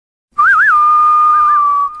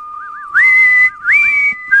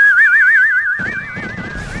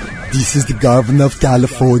This is the governor of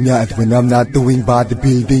California, and when I'm not doing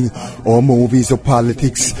bodybuilding or movies or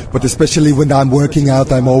politics, but especially when I'm working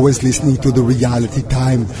out, I'm always listening to the reality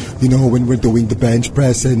time. You know, when we're doing the bench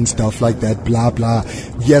press and stuff like that, blah blah.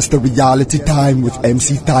 Yes, the reality time with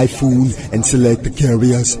MC Typhoon and Select the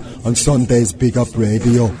Kurious on Sunday's Big Up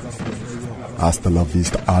Radio. Hasta la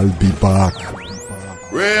vista, I'll be back.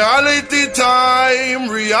 Reality time,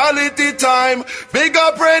 big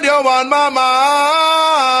up radio on my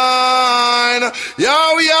mind.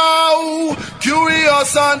 Yo, yo,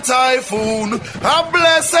 Kurious and Typhoon, a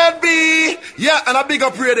blessed be. Yeah, and a big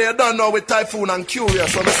up radio, you don't know, with Typhoon and Kurious,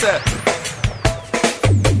 so me say.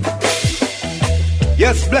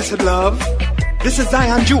 Yes, blessed love, this is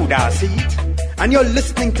Zion Judah, see it? And you're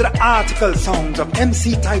listening to the article sounds of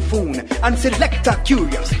MC Typhoon and Selector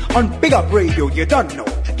Kurious on Big Up Radio, you don't know.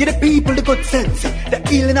 Give the people the good sense, the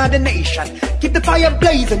healing of the nation. Keep the fire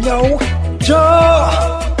blazing, yo.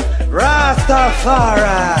 Joe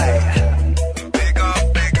Rastafari. Big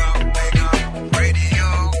up, big up, big up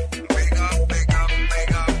radio. Big up, big up,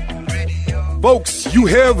 big up radio. Folks, you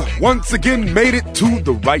have once again made it to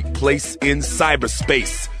the right place in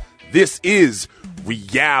cyberspace. This is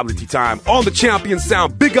Reality Time on the Champion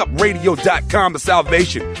Sound, bigupradio.com, the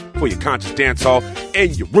salvation for your conscious dancehall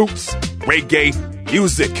and your roots reggae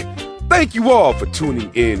music. Thank you all for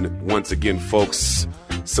tuning in once again, folks.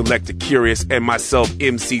 Selector Kurious and myself,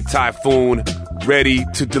 MC Typhoon, ready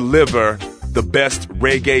to deliver the best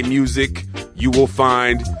reggae music you will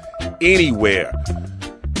find anywhere.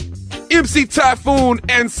 MC Typhoon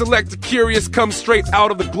and Selector Kurious come straight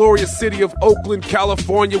out of the glorious city of Oakland,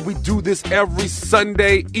 California. We do this every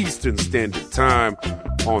Sunday, Eastern Standard Time,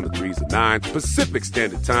 on the 3s and 9s, Pacific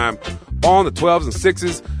Standard Time, on the 12s and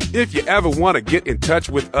 6s. If you ever want to get in touch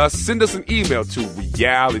with us, send us an email to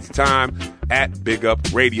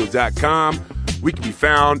realitytime@bigupradio.com. We can be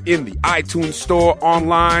found in the iTunes store,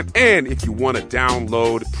 online, and if you want to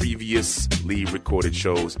download previously recorded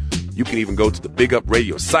shows, you can even go to the Big Up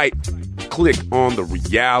Radio site, click on the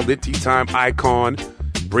Reality Time icon,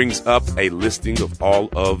 brings up a listing of all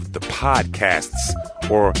of the podcasts,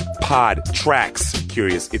 or pod tracks,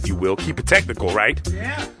 Kurious, if you will. Keep it technical, right?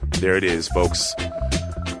 Yeah. There it is, folks.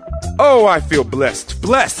 Oh, I feel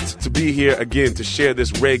blessed to be here again to share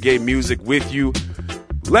this reggae music with you.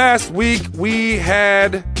 Last week, we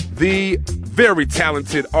had the very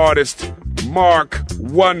talented artist, Mark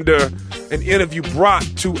Wonder, an interview brought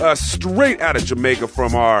to us straight out of Jamaica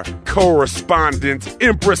from our correspondent,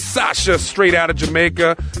 Empress Sasha, straight out of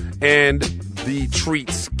Jamaica, and the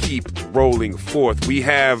treats keep rolling forth. We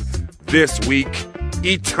have this week,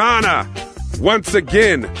 Etana, once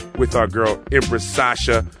again with our girl, Empress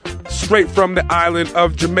Sasha, straight from the island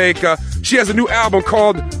of Jamaica. She has a new album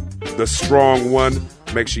called The Strong One.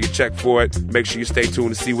 Make sure you check for it. Make sure you stay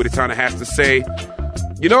tuned to see what Etana has to say.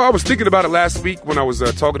 You know, I was thinking about it last week when I was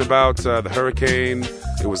talking about the hurricane.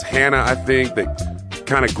 It was Hannah, I think, that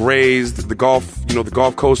kind of grazed the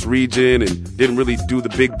Gulf Coast region and didn't really do the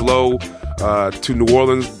big blow to New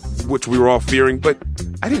Orleans, which we were all fearing. But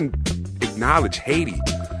I didn't acknowledge Haiti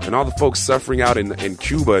and all the folks suffering out in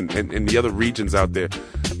Cuba and the other regions out there.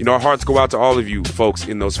 You know, our hearts go out to all of you folks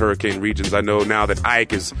in those hurricane regions. I know now that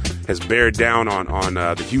Ike has bared down on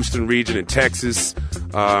the Houston region in Texas.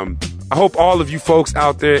 I hope all of you folks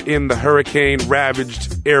out there in the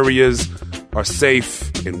hurricane-ravaged areas are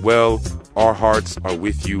safe and well. Our hearts are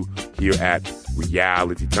with you here at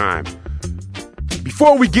Reality Time.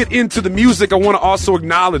 Before we get into the music, I want to also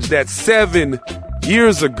acknowledge that 7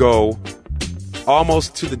 years ago,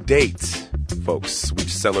 almost to the date, folks,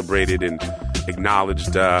 we've celebrated and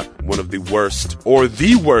acknowledged one of the worst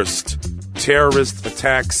terrorist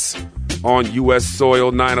attacks on U.S.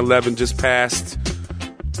 soil. 9/11 just passed.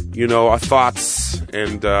 You know, our thoughts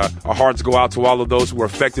and our hearts go out to all of those who are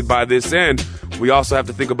affected by this. And we also have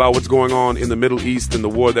to think about what's going on in the Middle East and the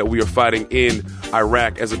war that we are fighting in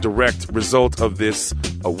Iraq as a direct result of this,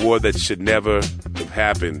 a war that should never have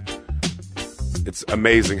happened. It's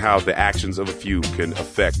amazing how the actions of a few can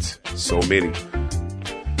affect so many.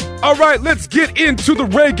 All right, let's get into the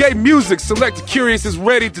reggae music. Selector Kurious is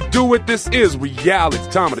ready to do it. This is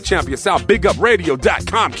Reality Time of the Champion Sound,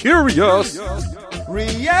 bigupradio.com. Kurious.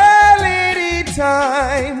 Reality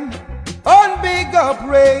Time on Big Up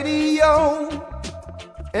Radio.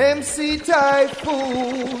 MC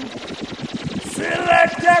Typhoon,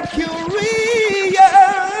 Selector Kurious.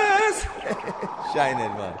 Shine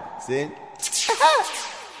it, man. See?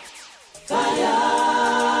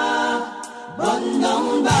 Fire, burn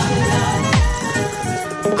down Babylon.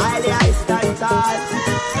 Highly high standard,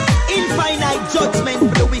 infinite judgment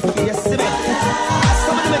for the wicked. Yes,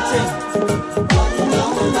 some of them are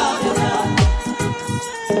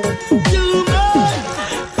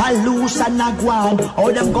one.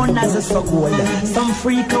 All them gunners are so cold. Some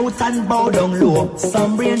freak out and bow down low.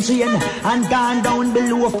 Some brain drain and gone down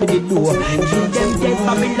below for the door. Kill them dead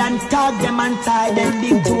Babylon, tag them and tie them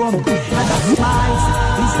big to them. And the spice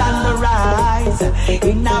is on the rise.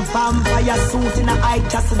 In a vampire suit, in a eye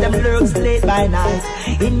chest, them lurks late by night.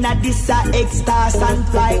 In a this extras and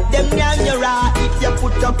flight. Them young your eye if you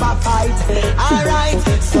put up a fight. Alright,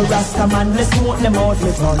 so Rasta man, let's smoke them out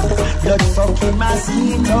with gun. Blood sucking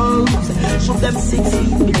mosquitoes, shoot them 6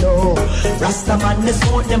 feet below. Rasta man, let's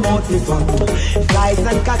smoke them out with gun. Flies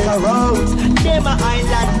and cockroaches, them are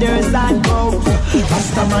islanders and ghosts.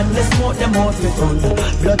 Rasta man, let's smoke them out with gun.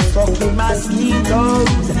 Blood sucking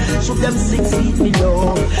mosquitoes, shoot them 6 feet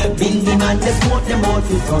below. Bingy man, let's smoke them out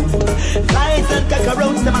with gun. Flies and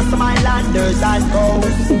cockroaches, them are some islanders and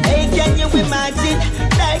ghosts. Hey, can you imagine?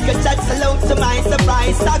 Like a chat salute to my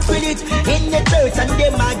surprise. Stuck with it in the church and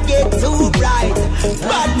them I get too bright.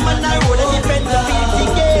 Bad man I roll a different to feel the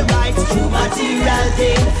gay right. True material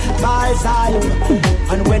thing, balls high.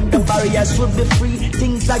 And when the barriers should be free,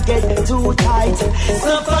 things I get too tight.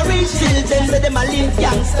 So for rich children, so them a live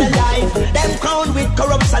gangster life. Them crowned with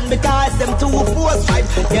corruption because them too force fight.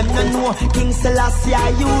 Them no know King Selassie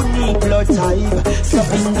a unique blood type. So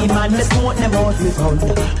in the man, let's smoke them out with gun.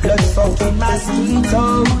 Blood sucking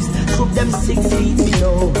mosquitoes, shoot them 6 feet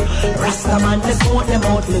below. Rasta man, let's smoke them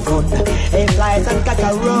out with gun. Hey, flies and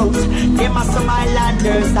cockroaches, them are some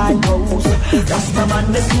islanders and ghosts. Rasta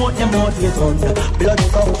man, let's smoke them out with gun. Blood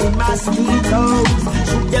sucking mosquitoes,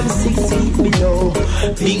 shoot them 6 feet below.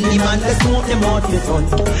 Bingy man, let's smoke them out with gun.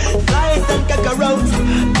 Flies and cockroaches,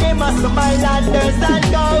 them are some islanders and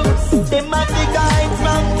ghosts. Them are the guys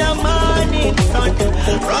from the morning sun.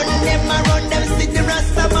 Run them, see the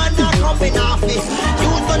Rasta man are coming off it.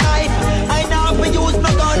 Use the knife, I now for use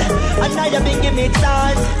my gun. And now you been give me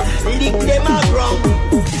chance, lick them around.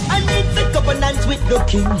 I need the covenant with the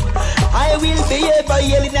king. I will be ever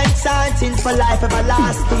yelling and chanting for life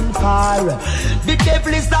everlasting power. The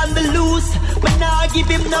devil is on the loose, but now I give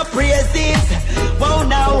him no praises. Wow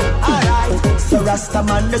now, alright. So Rasta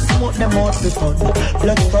man, let's smoke them out the fun.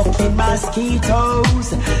 Blood fucking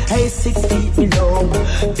mosquitoes, hey 6 feet below.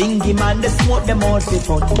 Bingy man, let's smoke them out the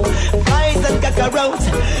fun. Flies and cockroaches,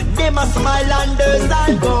 them are some islanders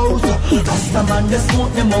and ghosts. Rasta man, let's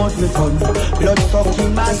smoke them out the fun. Blood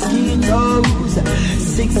fucking mosquitoes,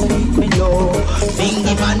 6 feet below.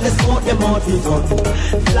 Bingy man, let's smoke them out the fun.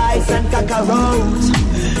 Flies and cockroaches,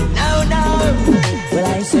 no. Well,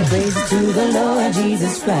 I say praise to the Lord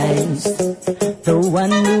Jesus Christ, the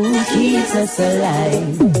one who keeps us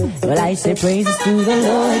alive. Well, I say praises to the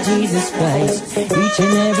Lord Jesus Christ, each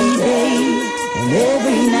and every day and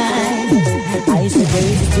every night. I say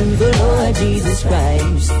praises to the Lord Jesus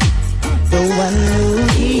Christ, the one who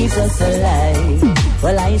keeps us alive.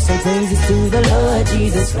 Well, I say praises to the Lord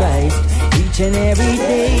Jesus Christ, each and every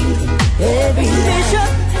day, every night. Bishop,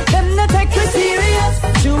 them not take you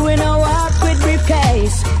serious, doing a walk with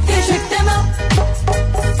briefcase. You trick them up,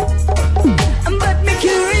 but me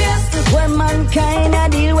curious, when mankind I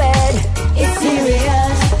deal with, it's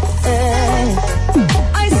serious.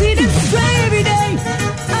 I see them stray every day,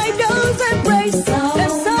 idols and praise,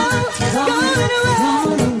 them songs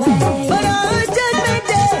gone away. But on judgment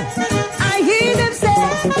day, I hear them say,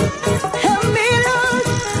 help me Lord.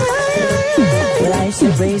 Well, I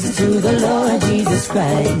say praise to the Lord Jesus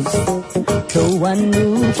Christ, the one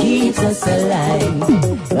who keeps us alive.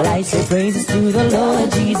 Well, I say praises to the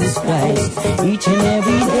Lord Jesus Christ, each and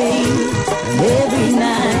every day and every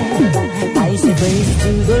night. I say praises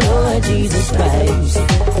to the Lord Jesus Christ,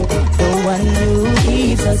 the one who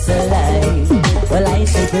keeps us alive. Well, I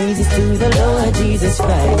say praises to the Lord Jesus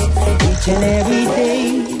Christ, each and every day,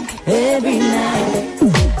 every night.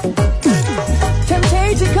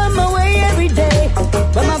 Temptation come my way every day,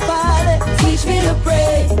 but my Father teach me to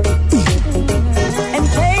pray.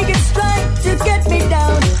 To get me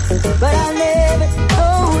down, but I'll never go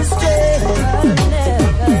astray.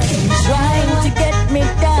 Trying to get me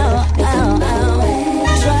down,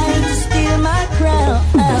 trying to steal my crown.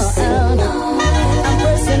 I'm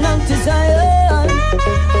pressing on to Zion,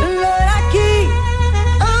 Lord, I keep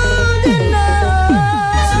holding on.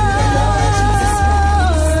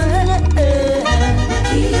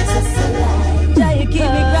 Keeps us alive. Try to keep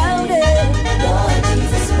me grounded. Lord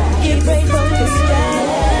Jesus Christ, keep right from the stand.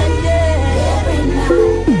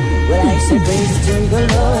 Say praise to the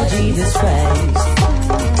Lord Jesus Christ,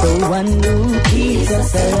 the one who keeps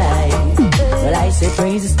us alive. Well, I say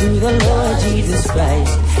praises to the Lord Jesus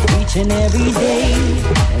Christ, each and every day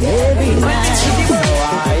and every night.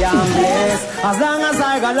 I am blessed. As long as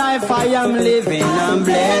I got life, I am living, I'm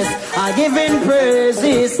blessed. I giving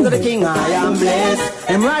praises to the King, I am blessed.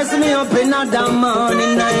 Him rise me up in the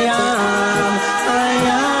morning, I am.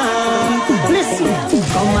 Listen,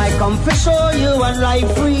 I come for show you what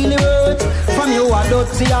life really worth. From you a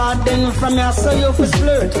dirty heart, then from you so you for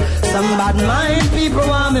flirt. Some bad mind people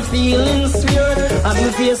want me feeling sweet.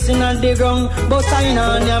 I'm facing on the ground, but I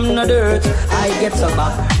know I'm not dirt. I get so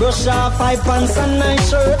back, brush off 5 pants and my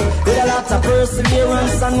shirt. With a lot of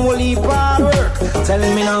perseverance and holy hard work. Tell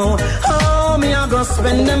me now, how me I go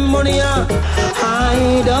spend them money? I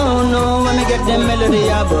don't know when I get them melody,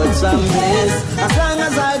 but I'm blessed. As long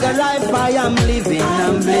as I got life, I am living,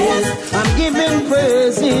 I'm blessed. I'm giving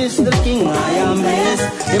praises to the King, I am blessed.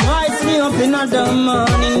 He rise me up in the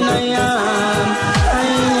morning, I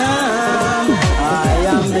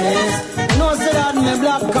am blessed. You know, say that me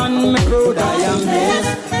black and me proud, I am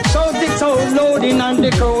blessed. Shout it out loud in the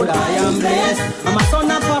crowd, I am blessed. I'm a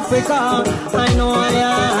son of Africa, I know I am.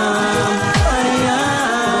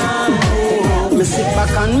 Me sit back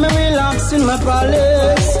and me relax in my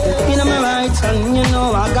palace. In my right hand, you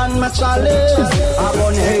know I got my chalice. I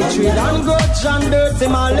burn hatred and grudge and dirty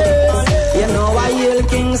malice. You know I hail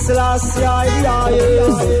King Selassie,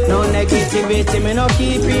 yes. No negativity, me no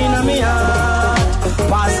keep in my heart.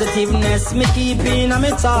 Positiveness, me keep in my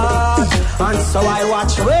thought. And so I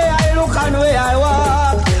watch where I look and where I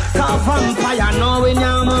walk. Cause vampire know when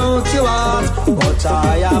your mouth you out. But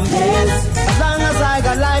I am blessed. As long as I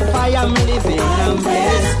got life, I am living, I'm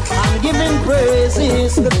blessed. I'm giving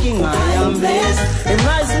praises to the King, I am blessed. He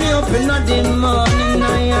rise me up in the morning, I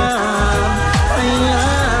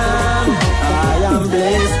am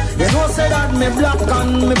blessed. You know say that me black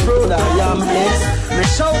and me proud, I am blessed. Me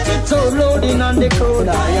shout it so loud in the crowd,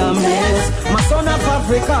 I am blessed. My son of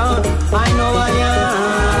Africa, I know I am.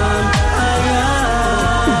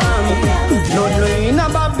 No in a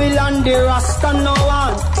Babylon, the Rasta no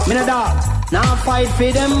one. Me no doubt. Now fight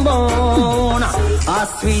for them bone. A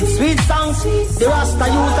sweet, sweet song, the Rasta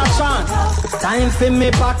youth a chant. Time for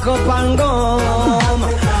me pack up and go.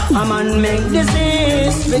 A man make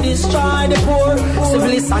disease, we destroy the poor.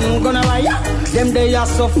 Civilization gonna riot, them they are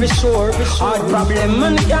so for sure. Heart problem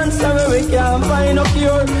and cancer, we can't find a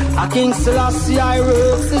cure. A King Selassie I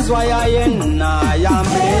works is why I am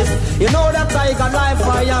blessed. You know that I got life,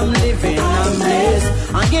 I am living, I'm blessed.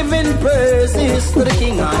 I'm giving praises to the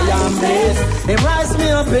King, I am blessed. He rise me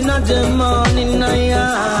up in the morning, I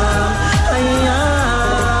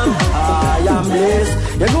am blessed.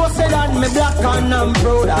 You know say that me black and I'm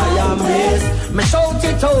proud, I am blessed. Me shout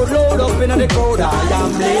it out loud up in the crowd, I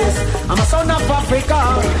am blessed. I'm a son of Africa,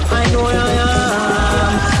 I know I am.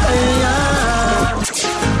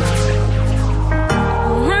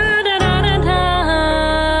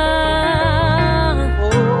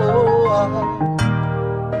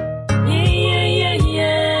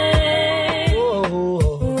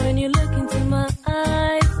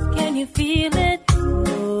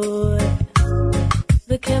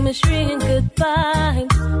 Chemistry and good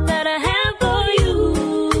vibes that I have for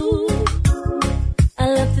you. I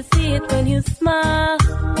love to see it when you smile.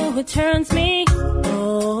 Oh, it turns me.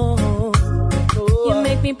 Oh, you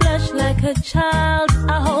make me blush like a child.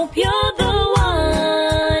 I hope you're the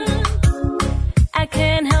one. I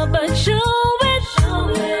can't help but show it.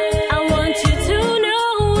 I want you to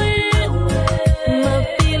know it. My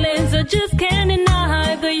feelings are just can't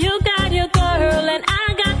deny. But you got your girl and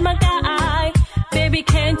I got my guy. Baby,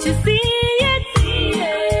 can't you see it?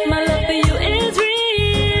 My love for you is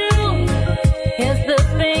real. Here's the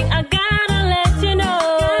thing I gotta let you know.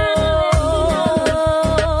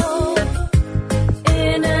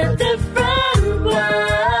 In a different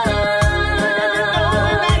world,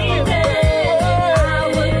 baby, I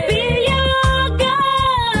would be your guy.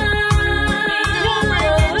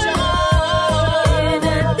 In a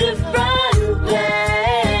different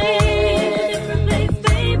place,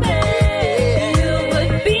 baby.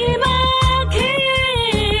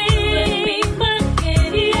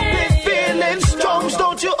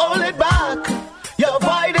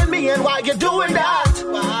 And why you doing that?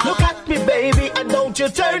 Look at me, baby, and don't you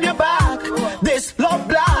turn your back. This love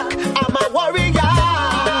black, I'm a warrior.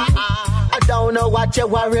 I don't know what you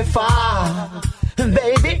worry for.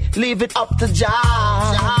 Baby, leave it up to Jah.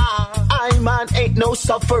 I man ain't no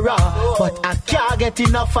sufferer, but I can't get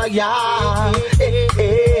enough of ya.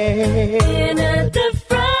 In a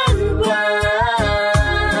different world.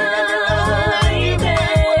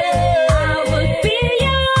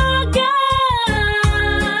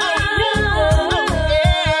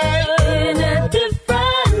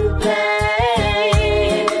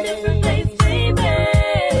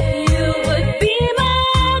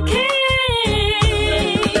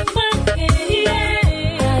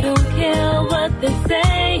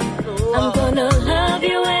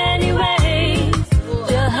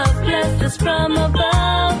 message from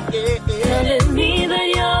above, telling me that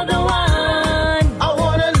you're the one. I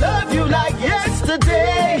wanna love you like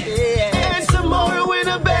yesterday, and tomorrow in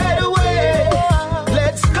a better way.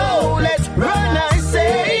 Let's go, let's run, I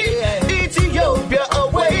say. Ethiopia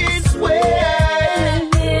awaits where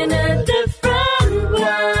In a different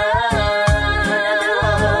world,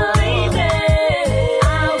 baby,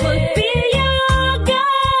 I would be your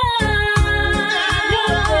girl.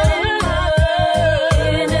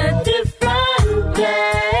 In a different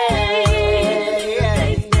place,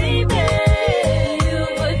 baby, you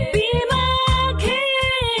would be my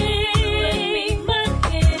king, my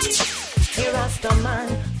king. Here Rastaman,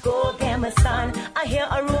 go get my son. I hear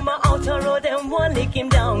a rumor out the road, them won't lick him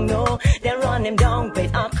down, no. They run him down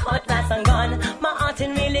with a cutlass and gun. My heart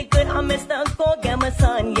ain't really good, I Mr. Go get my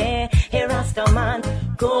son, yeah. Here Rastaman,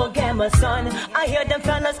 go get my son. I hear them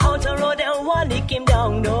fellas out the road, them won't lick him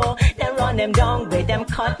down, no. They run him down with them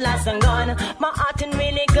cutlass and gun. My heart ain't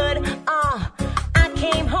really good, I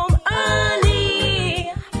came home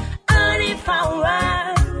early for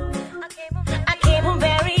work. I came home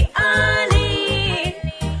very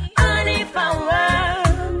early for work.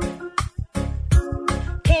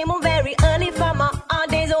 Came home very early for my all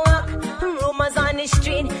day's walk. Rumors on the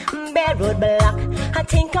street, bare road block. I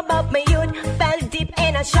think about my youth, fell deep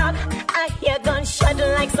in a shock. I hear gunshot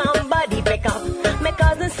like somebody pick up. My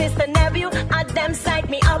cousin, sister, nephew, and them side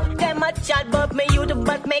me up. Them a chat about my youth,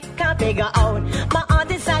 but me can't figure out. My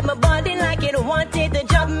heart inside my body like it wanted the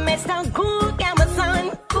job. Mr. Go get my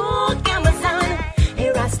son, go get my son.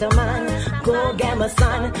 Hey Rastaman, go get my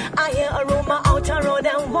son. I hear a rumor out the road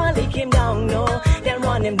and won't lick him down, no. Then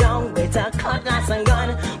run him down with a cutlass and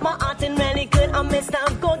gun. My heart ain't really good, I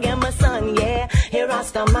Mr. Go get my son, yeah. Hey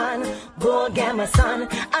Rastaman, go get my son.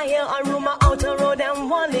 I hear a rumor out the road and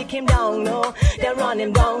won't lick him down, no. Then run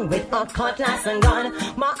him down with a cutlass and gun.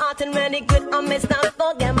 My heart ain't really good, I Mr.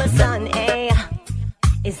 Go get my son, hey.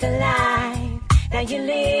 It's the life that you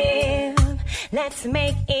live, let's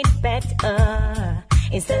make it better.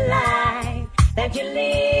 It's the life that you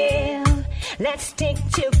live, let's stick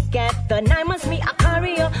together. 9 months me a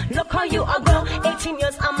career, look how you are grow. 18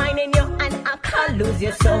 years I'm minding you and I can't lose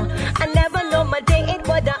you so. I never know my day it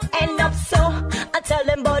would end up so. I tell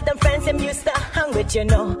them about them friends them used to hang with, you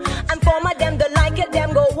know. And for my them don't like it,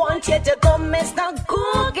 them go want you to go. Mr.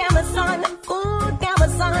 Go get my son, go get my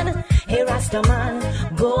son. Hey Rastaman,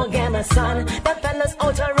 go get my son. The fellas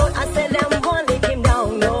out the road, I said them won't lick him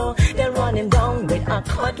down, no. They run him down with a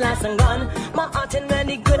cutlass and gun. My heart ain't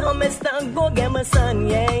really good, oh Mr. Go get my son,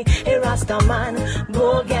 yeah. Hey Rastaman,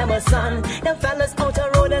 go get my son. The fellas out the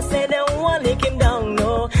road, I said they won't lick him down,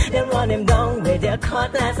 no. They run him down with their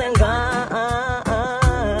cutlass and gun.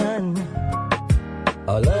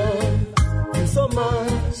 I love you so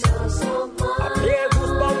much. I feel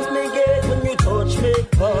goosebumps me get when you touch me.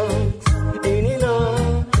 But ain't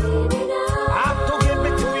enough. I have to give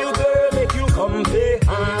it to you, girl, make you come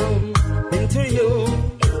behind into you.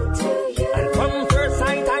 And from first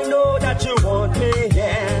sight, I know that you want me.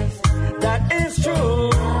 Yes, that is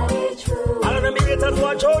true. All of them haters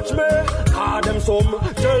want judge me. Call them some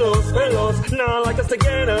jealous fellows. Now like us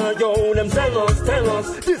together, yo, them zealous tell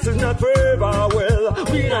us this is not forever. Well,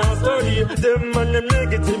 we not study them and them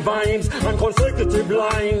negative vibes and consecutive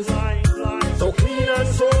lines. So clean and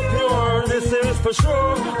so pure, this is for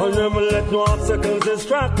sure. I'll never let no obstacles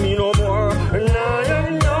distract me no more. And I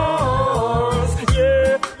am yours,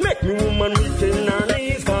 yeah. Make me woman weak in her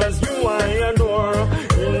knees, cause you I adore.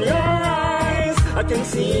 In your eyes, I can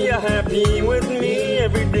see you're happy with me.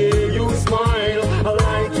 Every day you smile, I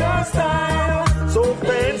like your style. So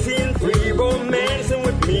fancy and free, romancing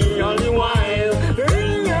with me all the while.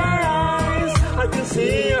 In your eyes, I can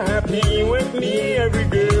see you're happy with me. Every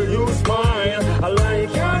day you smile, I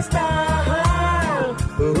like your style.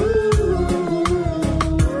 Ooh.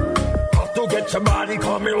 Have to get your body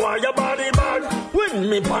coming while your body bad. When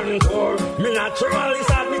me pan tour, me naturally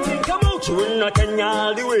sad. Me think about you in a Kenya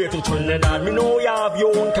all the way to Trinidad. Me know you have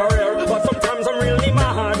your own career, but sometimes I'm really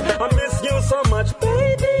mad. I miss you so much,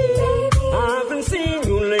 baby. I haven't seen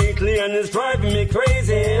you lately and it's driving me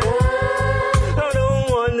crazy. I don't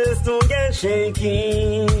want this to get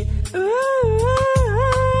shaky.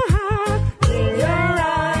 In your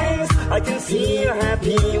eyes, I can see you're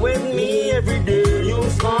happy with me. Every day you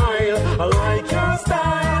smile, I like your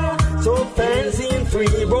style. So fancy and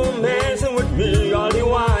free, romancing with me all the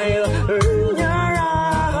while. In your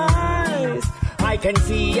eyes, I can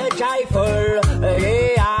see you're joyful.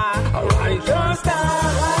 Yeah, I like your style.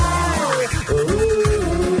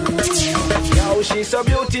 Yo, she's so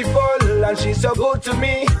beautiful and she's so good to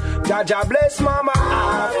me. Jaja bless Mama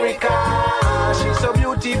Africa. She's so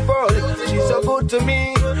beautiful so good to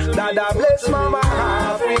me. Dada bless Mama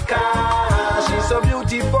Africa. She's so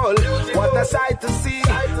beautiful, what a sight to see.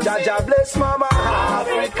 Jaja bless Mama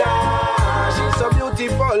Africa. She's so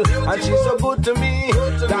beautiful and she's so good to me.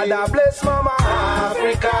 Dada bless Mama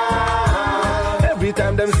Africa. Every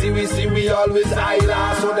time them see we always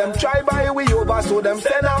isla. So them try buy we over, so them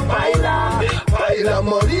send a pile of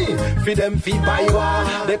money. Feed them feed buy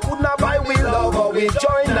wa. They could not buy we love or we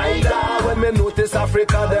join neither. When me notice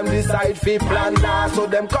Africa, them decide fi plunder. So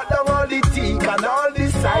them cut down all the teak and all the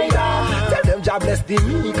cider. Tell them Jah bless the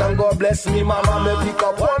meek and God bless me mama. Me pick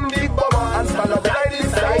up one big bomber and stand up right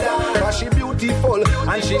beside her. Cause she beautiful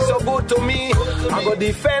and she so good to me. I go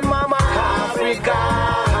defend Mama Africa.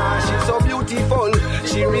 She's so beautiful,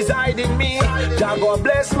 she reside in me. Jah God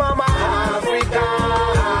bless Mama Africa.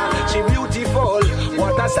 She beautiful,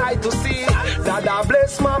 what a sight to see. Dada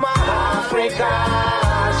bless Mama Africa.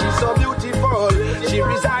 She's so beautiful, she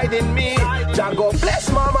reside in me. Jah God bless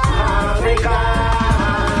Mama Africa.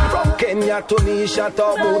 From Kenya, Tunisia to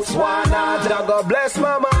Botswana, Jah God bless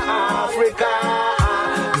Mama Africa.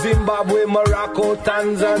 Zimbabwe, Morocco,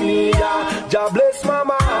 Tanzania, Jah bless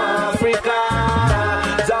Mama Africa.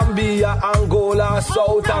 Zambia, Angola,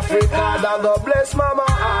 South Africa, God bless Mama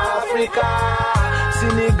Africa.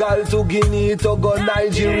 Senegal to Guinea, Togo,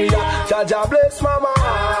 Nigeria, Jah bless Mama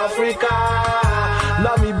Africa.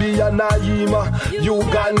 Namibia, Naima,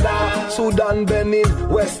 Uganda, Sudan, Benin,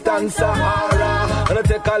 Western Sahara. And I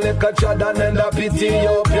take a look at Chad and end up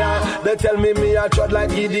Ethiopia. They tell me I trod like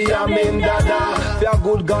Idi Amin Dada. For a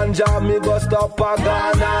good ganja, me go stop a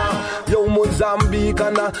Ghana. Yo Mozambique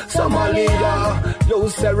and Somalia. Yo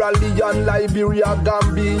Sierra Leone, Liberia,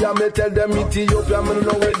 Gambia. Me tell them Ethiopia, me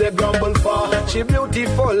know where they grumble for. She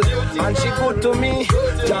beautiful and she good to me.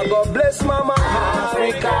 Jah God bless Mama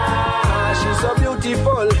Africa. She's so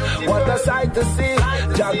beautiful, what a sight to see.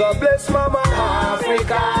 Jah God bless Mama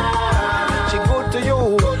Africa. She good to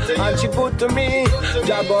you and she good to me.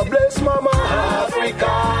 Jah God bless Mama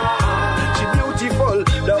Africa. She beautiful,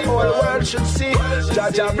 the whole world should see.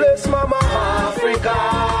 Jah bless Mama Africa.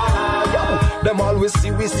 Yo, them always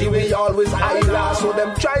see we always isla. So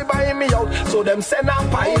them try buy me out, so them send a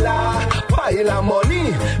pile of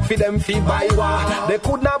money. Feed them feed buy wa. They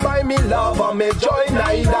could not buy me love or me joy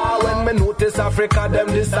neither. When me notice Africa, them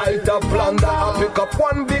decide to plunder. I pick up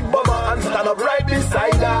one big bomber and stand up right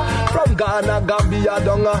beside her. From Ghana, Gambia,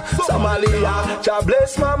 Donga, Somalia, Jah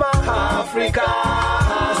bless Mama Africa.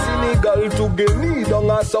 Senegal to Guinea,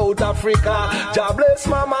 Donga, South Africa, Jah bless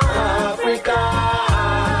Mama Africa.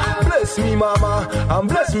 Bless me mama and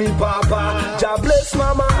bless me papa. Jah bless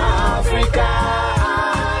Mama Africa.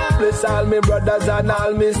 Bless all me brothers and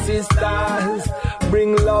all me sisters.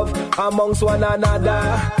 Bring love amongst one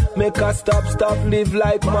another. Make us stop live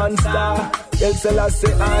like monster. El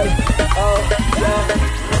Selassie I, oh yeah.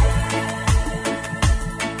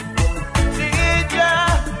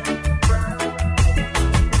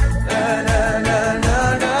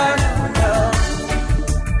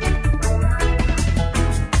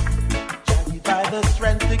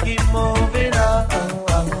 Keep moving on,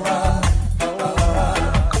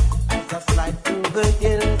 as I slide through the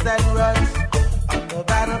hills and ruts on the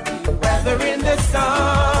battlefield, whether in the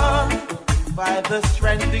sun, by the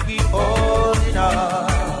strength to keep holding on.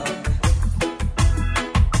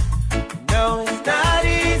 No, it's not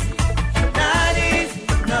easy,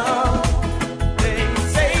 no. They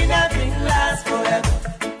say nothing lasts forever.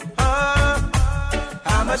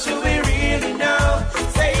 How much do we really know?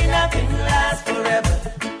 Say nothing lasts forever.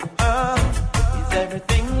 Is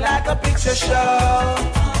everything like a picture show?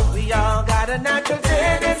 We all got a natural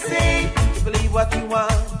tendency to believe what we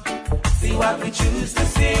want, see what we choose to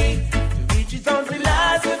see, to reach its own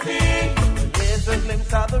philosophy. Here's a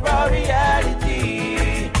glimpse of the raw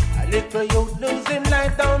reality. A little youth losing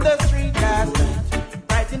life down the street last night,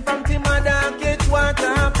 right in front of my dog, catch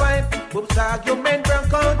water pipe. Whoops, argument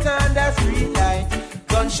broke out on the street light.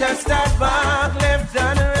 Gunshots start back, left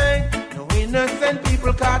and right. Innocent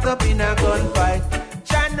people caught up in a gunfight.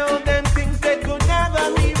 Jah know them things that could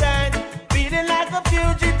never be right. Feeling like a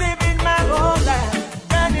fugitive in my whole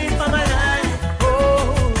life. Running for my life.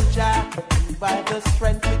 Oh, Jah, by the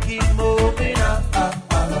strength to keep moving on.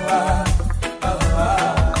 I'm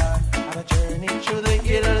a journey through the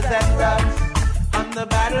hills and rocks. On the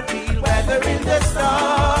battlefield, whether in the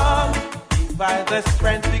storm. By the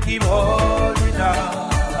strength to keep holding on.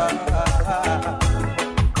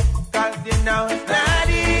 Now it's not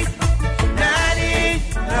easy,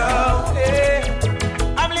 no,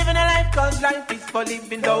 yeah. I'm living a life cause life is for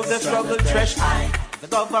living, though the struggle thresh high. The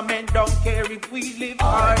government don't care if we live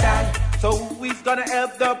or die. So who's gonna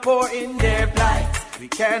help the poor in their plight? We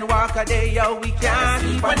can't walk a day, yo, we can't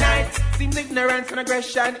sleep a night. Seems ignorance and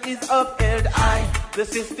aggression is upheld high. The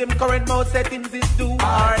system current mode settings is too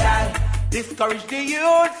hard. I discourage the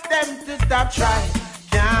youth, them to stop trying.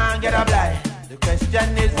 Can't get a blind. The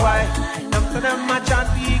question is why. Some of them a chant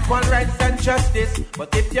for equal rights and justice,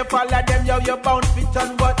 but if you follow them, yo, you're bound to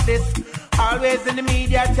turn what this. Always in the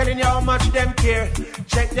media telling you how much them care.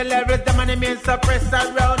 Check the levels, the money means suppress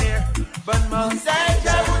around here. But most I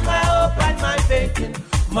try with my hope and my faith in.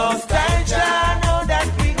 Most I try, know that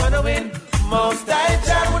we gonna win. Most I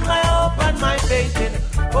try with my hope and my faith in.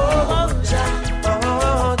 Oh,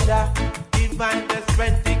 Jah, divine the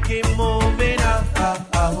strength to keep moving up.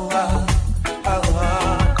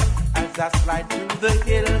 As I slide through the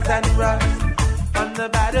hills and rocks, on the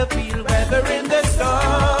battlefield, weathering the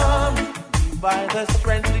storm, by the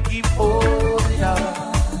strength to keep holding on.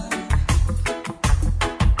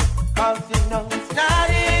 Cause you know it's not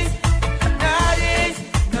easy,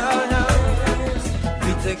 no.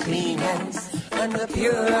 With the clean hands and the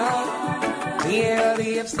pure heart, clear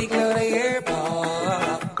the obstacle of the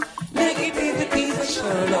airport. Negativity's a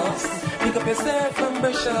sure loss. Pick up yourself and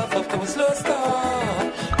brush off after a slow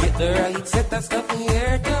start. Get the right set of stuff in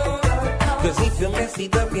your door. Cause if you mess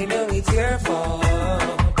it up, you know it's your fault.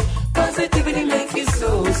 Positivity makes you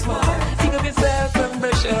so smart. Think of yourself and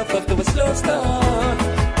brush up after a slow start.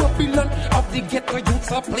 Babylon of the ghetto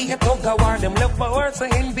youths are play a tug of war. Them love wars so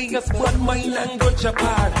envious, but mine and grudge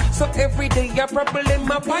apart. So every day a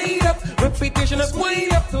problem I pile up. Reputation is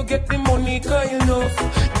wind up to get the money kind of.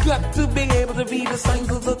 Got to be able to be the signs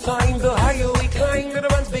of the time. The higher we climb, the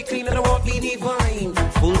ones we clean and the walk be divine.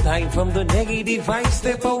 Full time from the negative vibes,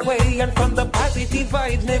 step away. And from the positive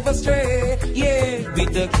vibes, never stray. Yeah,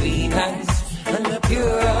 with the clean hands and the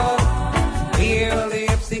pure heart, feel the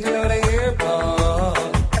obstacle of the airport.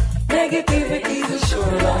 Negativity's a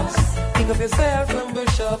sure loss. Think of yourself and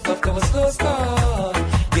brush off after a slow start.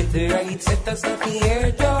 Get the right set of stuff in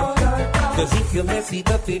your door. Cause if you mess it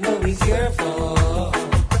up, you know it's your fault.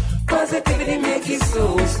 Positivity make you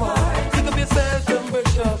so smart. Think of yourself and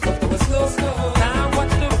brush off after a slow start. Now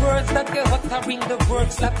watch the words that you're uttering, the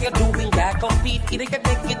words that you're doing. That compete in a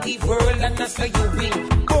negative world and that's how you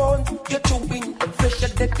win. Born, you're chewing, flesh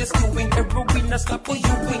your death is stewing. Heroin that's not for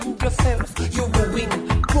you win yourself, you ruin.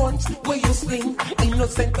 Guns where you sling,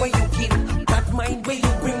 innocent where you kill. Bad mind where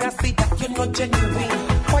you bring, I say that you're not genuine.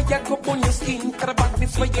 Fire up on your skin,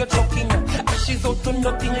 carabatis where you're choking. Ashes out to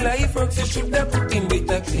nothing, life works, you should have put in with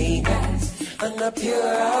the clean hands and the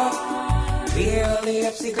pure heart. Clear the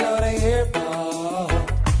obstacle of the airport.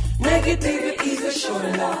 Negativity's a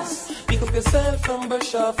sure loss. Pick up yourself and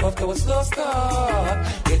brush off after a slow start.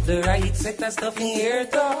 Get the right set of stuff in your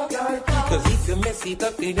talk. Cause if you mess it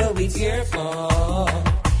up, you know it's your fault.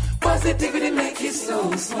 Positivity make you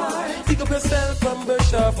so smart. Pick up yourself and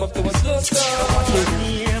brush off after a slow start.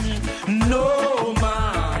 No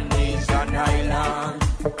man is an island.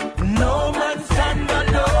 No man stand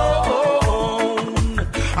alone.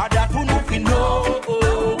 That who know fi know.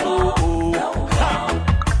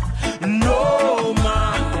 No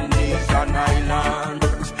man is an island.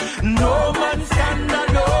 No man stand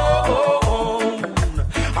alone.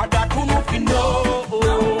 That who know fi know.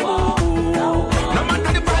 No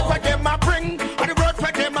matter the vibe where them a bring, or the words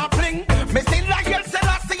where them a fling. Me still like you say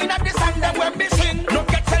I sing at the sand them when me sing. No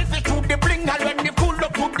get selfish to the bling, and when the full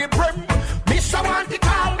up to the brim. Miss I want it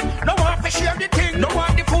all, no want to share the thing. No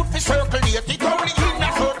want the food to circulate, it only in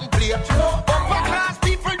a certain plate. Upper class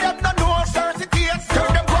people them no know certain taste. Tell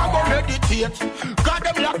them go and meditate, got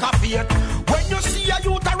them lack of faith. When you see a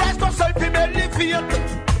youth arise, go self him elevate.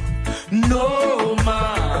 No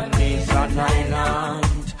man is an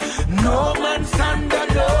island. No man stand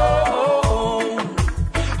alone.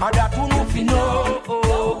 And that who know fi know.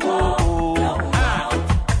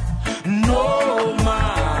 No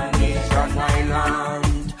man is an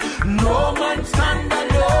island. No man stand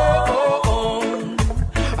alone.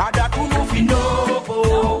 And that who know fi know.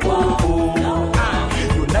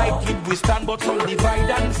 United we stand, but some divide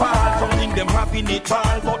and fall. Some think them having it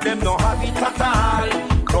all, but them no have it at all.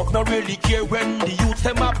 Don't not really care when the youth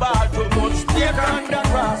them a ball. Too much stay under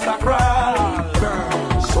grass a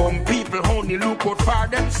crawl. Some people only look out for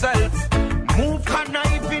themselves. Move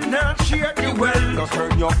conniving and share the wealth. Just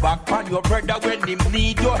turn your back on your brother when him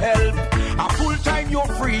need your help. A full time you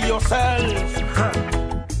free yourself.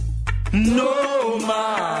 No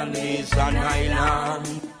man is an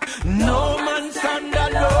island. No man stand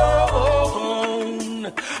alone.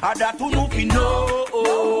 That who know fi know.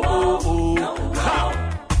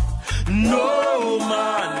 No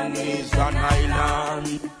man is an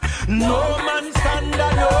island. No man stand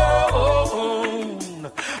alone.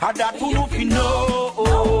 That who know fi know.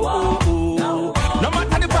 No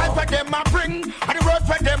matter the vibe where them a bring, and the words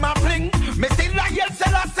where them a fling, me still a yell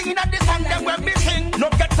Selassie and the song them when me sing. No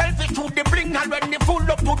get selfish to the bring, and when the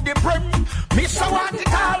full up to the brim. Me so want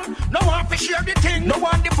it all, no want to share the thing. No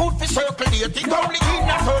want the food to circulate, it only in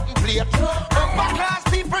a certain plate. Upper class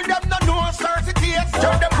people, them no know scarcity.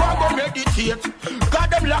 Tell them go meditate, God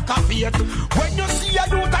them lack of faith. When you see a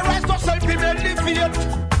youth arise, no self-elevate.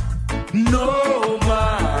 No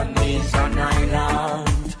man is an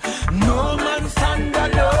island, no man stand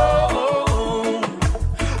alone.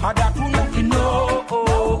 And that will not be no.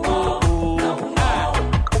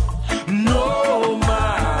 No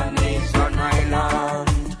man is an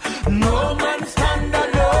island, no man stand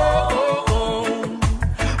alone.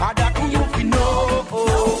 And that will not be no.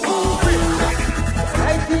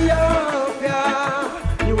 Ethiopia,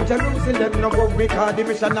 New Jerusalem, no go because the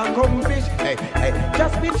mission accomplished. Hey, hey,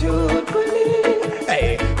 just be truthfully.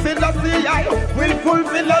 Hey, Selassie, I will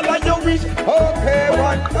fulfill all of your wish. Okay,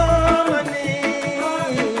 one harmony.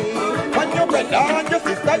 And your brother and your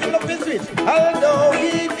sister, you love this rich. Although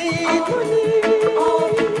we need money.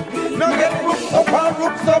 No get roots up and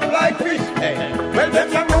roots up like fish. Hey, well,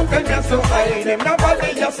 them young mountains are so high, them your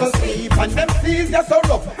valley are so steep, and them seas are so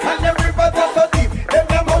rough, and them rivers are so deep. Them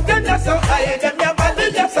your mountains are so high, them your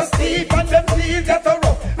valley are so steep, and them seas are so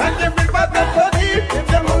rough, and them rivers are so deep. Them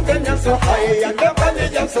your mountains are so high, and them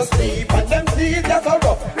valley are so steep, and them seas are so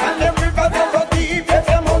rough, and them rivers are so deep. Them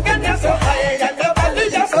your mountains are so high, and them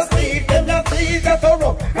valley are so steep, them your seas are so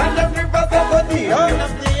rough, and them rivers are so deep. All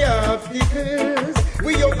of the obstacles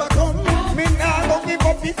we overcome. Me now don't give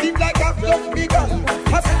up, it seems like I've just begun.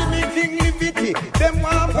 I see me king liberty, them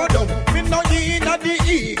want for them. Me no in a the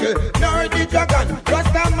eagle, nor the dragon.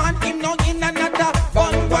 Rasta man, him no in another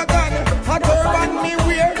bandwagon. I turban me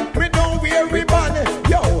wear, don't wear ribbon.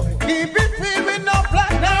 Yo, keep it real, we no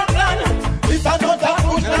plan. This a not a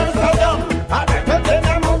push, no Saddam. I better than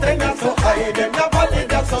a mountain that's so high, them the valley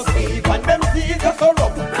that's so steep, and them seas are so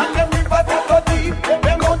rough, and them rivers are so deep.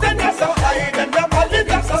 Them mountain that's so high, them the valley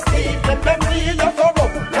that's so steep, them seas are so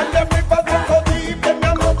rough, and them rivers are so deep. Them the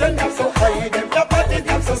mountain that's so high, them the valley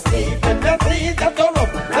that's so steep, them the seas are so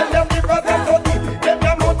rough, and them rivers are so deep. Them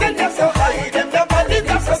the mountain that's so high, them the valley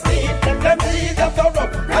that's so steep, them seas are so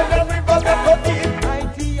rough, and them rivers are so deep.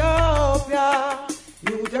 Ethiopia,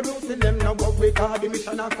 New Jerusalem, now what we call the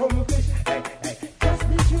mission accomplished. Hey, hey, just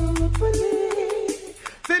be truthfully.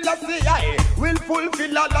 Selassie, I will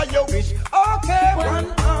fulfill all of your wish. Okay, one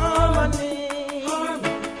harmony.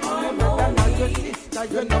 Harmony. Not your sister,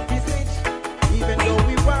 you're not his rich. Even though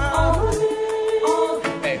we want.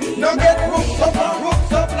 Hey, no get roots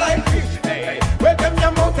up like fish. Hey, where them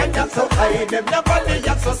your mountains are so high, them your valley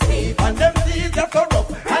are so steep, and them seas are so rough,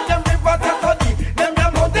 and them rivers are so deep. Them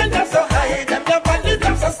your mountains are so high, them your valleys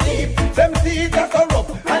are so steep, them seas are so rough,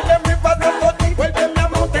 and them rivers are so deep. Well, them your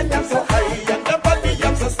mountains are so high, and them valleys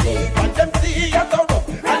are so steep, and them seas are so rough,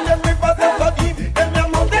 and them rivers are so deep. Them your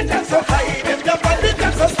mountains are so high, them your valleys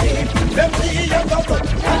are so steep, them seas are so rough,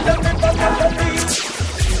 and them rivers are so deep.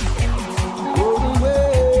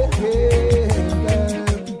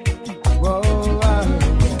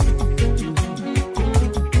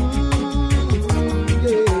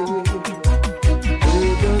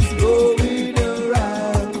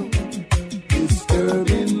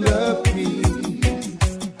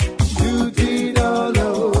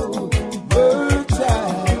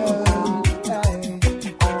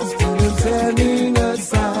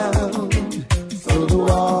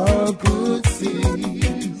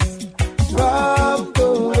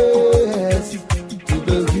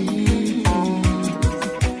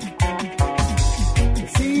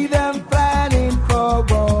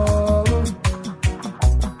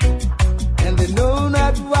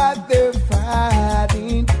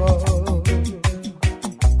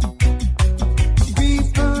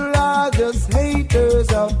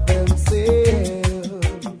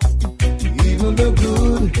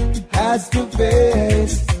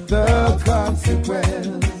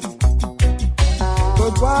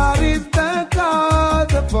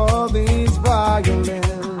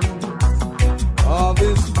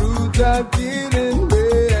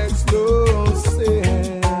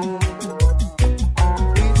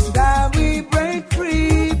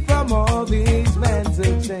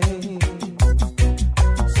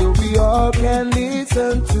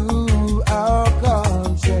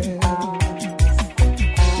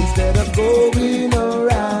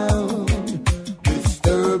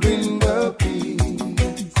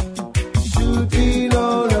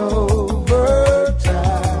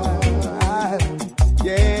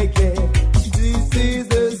 This is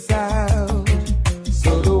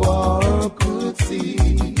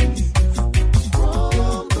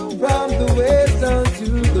to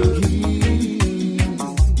the east.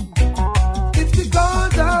 It's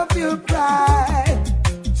because of your pride,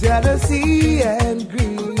 jealousy and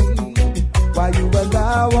greed, why you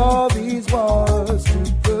allow all these wars to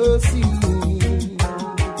proceed.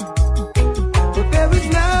 But there is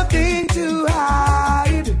nothing to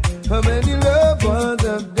hide, how many loved ones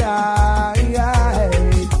have died,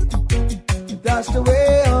 dashed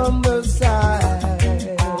away on the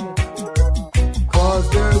side, 'cause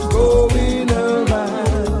they're going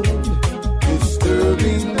around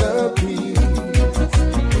disturbing the peace,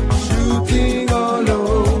 shooting all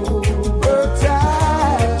over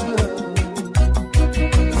town,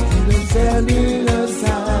 still sending a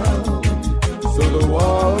sound so the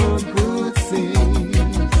world could see,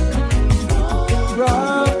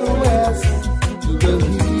 from the west to the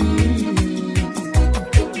east.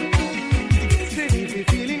 Say if you're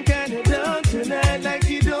feeling kinda down tonight, like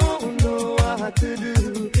you don't know what to do,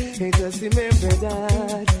 hey, just remember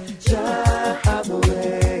that Jah have a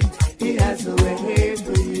way, He has a way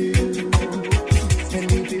for you. And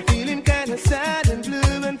if you're feeling kinda sad and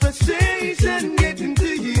blue and frustration getting to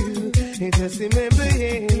you, hey, just remember,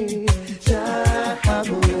 yeah, Jah have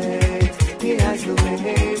a way, He has a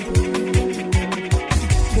way for you.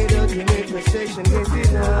 Hey, don't you make frustration get you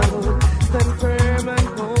down, stand firm and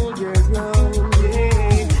hold your ground,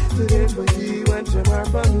 yeah. Today for you and tomorrow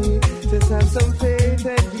for me, just have some faith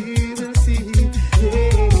and you will see,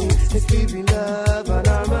 yeah. Let's keep in love and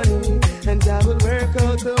harmony, and Jah will work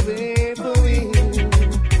out the way for we,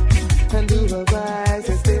 and do our best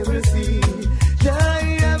and stay will see. Jah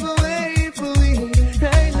have a way for we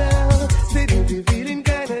right now. Say if you're feeling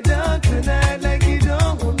kinda down tonight, like you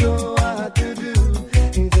don't know what to do,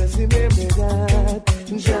 you just remember that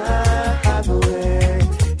Jah have a way,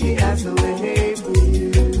 He has a way for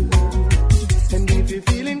you. And if you're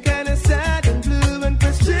feeling kinda sad and blue and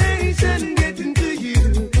frustration getting to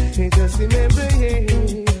you, hey, just remember, yeah,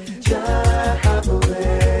 Jah have a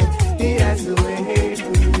way, He has a way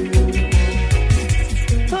for you.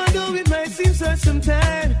 Although it might seem such some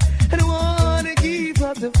time, I don't wanna give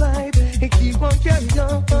up the fight, and keep on carrying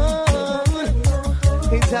on.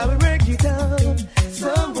 It's how we work it out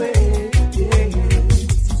some way, yeah.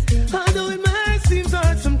 Although it might seem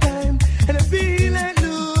hard sometime, and I feel I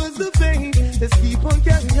lose the faith, let's keep on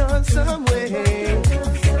carrying on some way,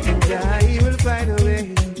 and He will find a way,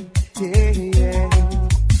 yeah, yeah.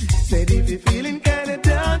 Said if you're feeling kinda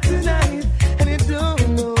down tonight, and you don't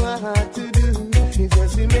know what to do, you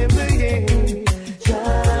just remember, yeah,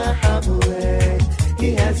 Jah have a way, He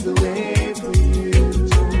has the way for you.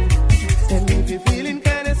 And if you're feeling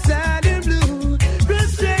kinda sad and blue,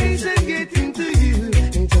 frustration getting to you,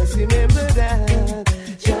 and just remember that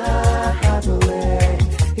Jah have a way,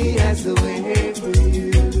 He has the way for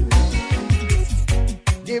you.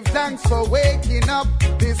 Give thanks for waking up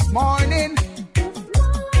this morning.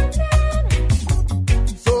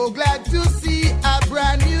 So glad to see a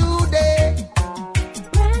brand new day.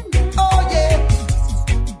 Oh yeah,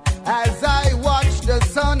 as I watch the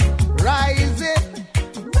sun rising,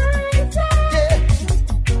 yeah,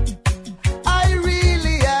 I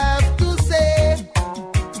really have to say,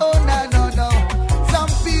 oh no,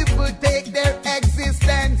 some people take their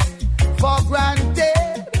existence for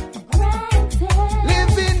granted,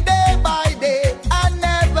 living day by day and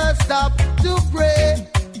never stop to pray.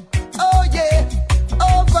 Oh yeah,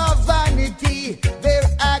 over vanity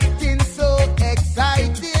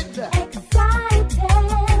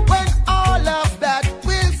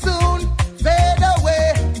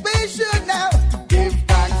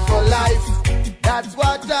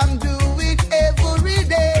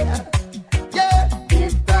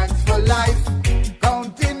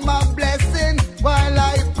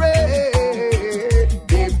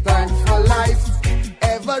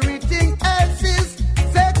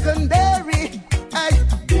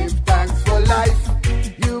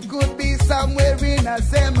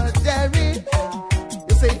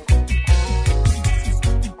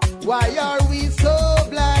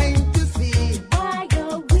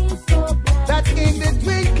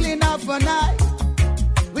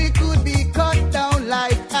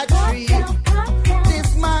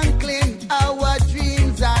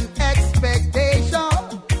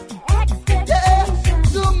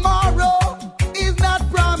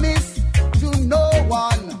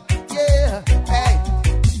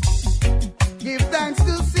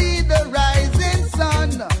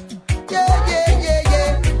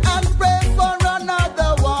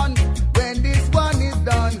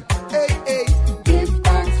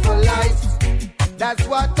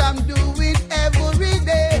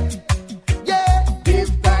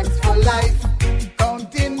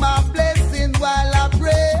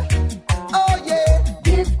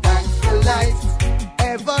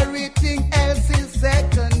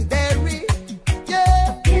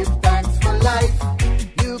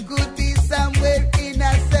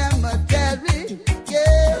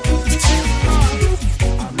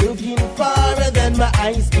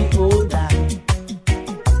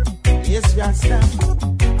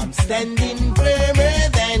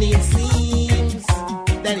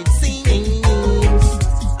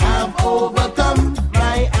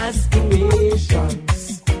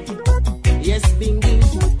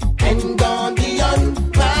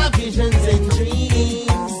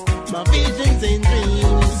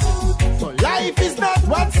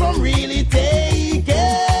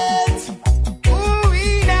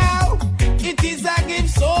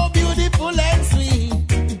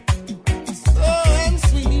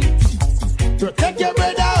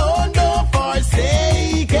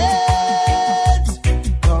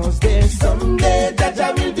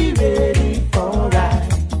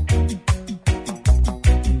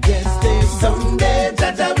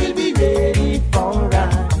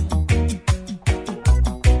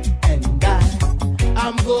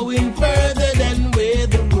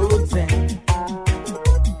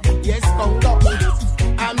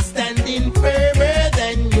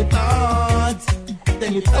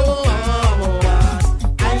sing it. Oh,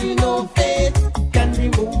 I know faith can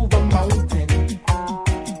remove a mountain.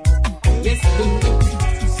 Yes,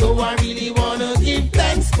 so I really wanna give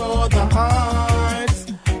thanks for the hearts,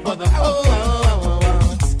 for the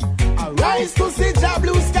hearts. I rise to see the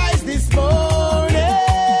blue skies this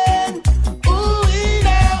morning. Ooh,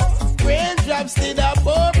 now raindrops did I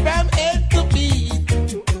pour from head to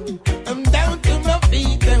feet. I'm down to my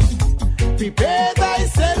feet. Prepare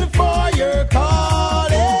thyself for your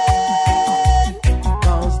calling,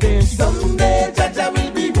 'cause there's someday Jaja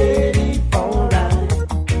will be ready for us.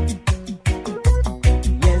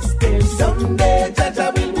 Yes, there's someday Jaja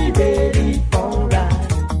will be ready for us.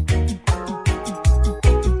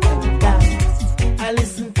 And I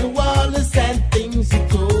listened to all the sad things you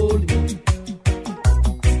told me.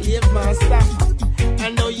 Slave master, I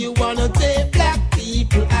know you wanna take black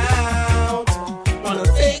people out, wanna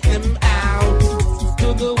take them out to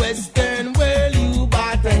the western world. You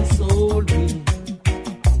bought and sold me,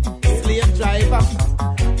 slave driver.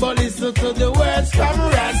 But listen to the words from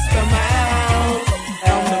Rastaman,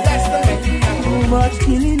 from the Rastaman. Too much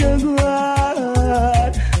killing of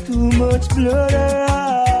God, too much blood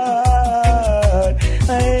around.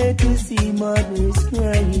 I hate to see mothers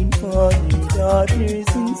crying for their daughters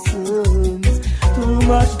and sons. Too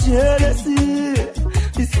much jealousy,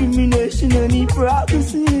 discrimination and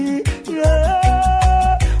hypocrisy.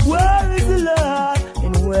 Yeah, where is the love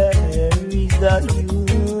and where is the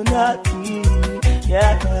unity?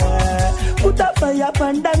 Yeah, put a fire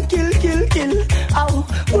upon them, kill, kill, kill. Ow,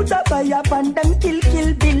 put a fire upon them, kill,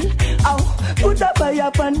 kill, bill. Ow, put a fire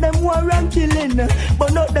upon them, war and killing.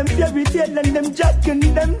 But not them fairy tale and them jack and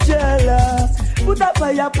them jealous. Put a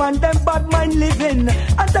fire upon them, bad mind living.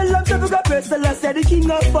 And tell them to go person, I said the king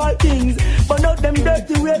of all kings. But not them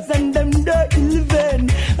dirty ways and them dirty living.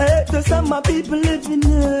 I hate to some my people living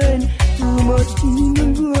in too much killing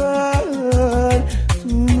and blood,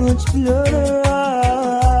 too much blood around.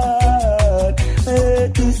 I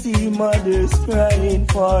hate to see mothers crying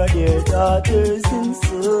for their daughters and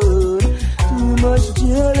sons. Too much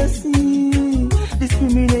jealousy,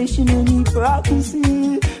 discrimination and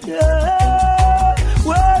hypocrisy. Yeah,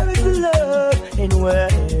 where is the love and where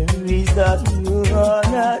is the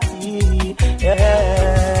unity?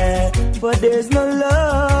 Yeah, but there's no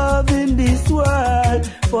love in this world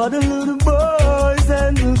for the little boys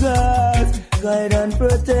and the girls. Guide and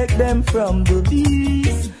protect them from the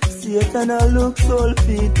beast. Satan a look so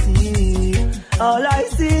pity. All I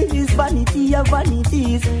see is vanity of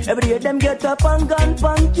vanities. Every day them get up and gun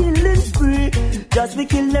pan killing spree. Just we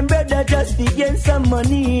kill them brother, just we gain some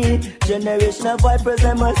money. Generation of vipers,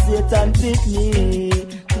 them a Satan pick me.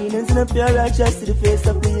 Cleaners in a pure righteous to the face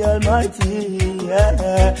of the Almighty.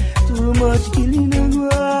 Yeah. Too much killing and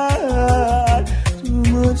blood, too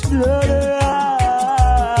much blood around.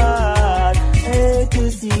 Hate to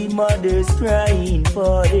see mothers crying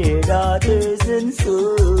for their daughters and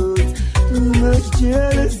sons. Too much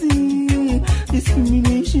jealousy,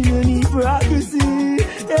 discrimination and hypocrisy.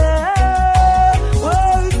 Yeah,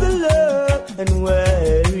 where is the love and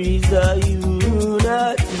where is the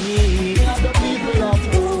unity? We are the people of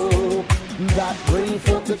hope that bring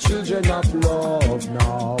forth the children of love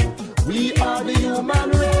now. We are the human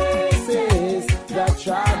races that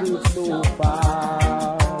travel so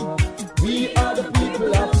far. We are the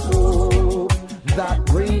people of hope that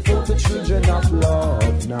bring forth the children of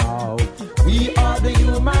love now. We are the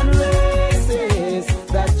human races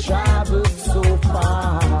that travel so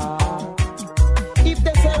far. If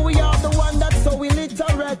they say we are the one that's so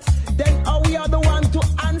illiterate, then are we are the one to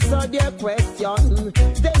answer their question?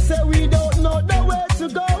 They say we don't know the way to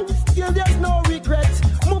go, still there's no regret.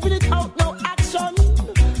 Moving it out, no action.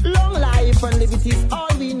 Long life and liberty's all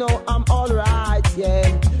we know. I'm alright, yeah.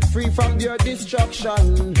 Free from your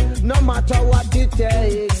destruction. No matter what it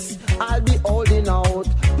takes, I'll be holding out.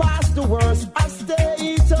 Past the worst, I stay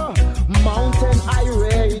it. Mountain I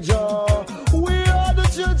rage. We are the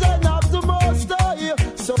children of the Most High.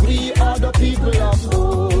 So we are the people of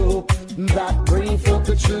hope that bring forth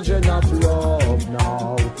the children of love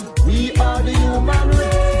now. We are the human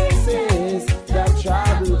races that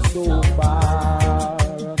travel so far.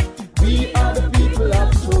 We are the people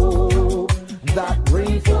of hope that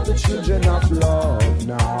bring forth the children of love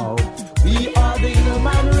now. We are the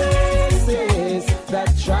human races that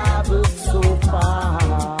travel so far.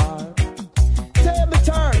 Table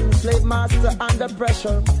turn, slave master under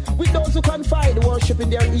pressure. With those who confide, worshiping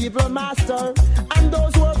their evil master. And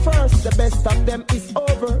those who are first, the best of them is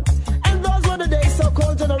over. And those were the days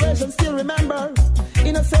so-called generation still remember.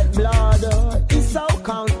 Innocent blood is so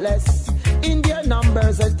countless in their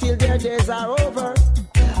numbers until their days are over.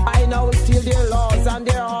 I know still their laws and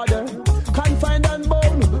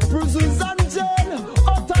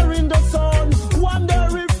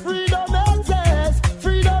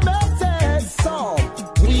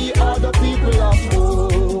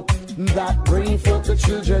the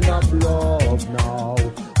children of love now.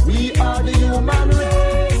 We are the human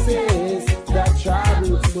races that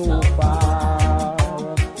travel so far.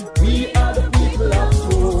 We are the people of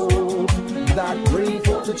hope that bring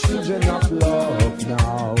forth the children of love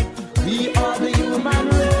now. We are the human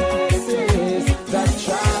races that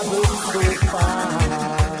travel so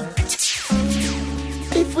far.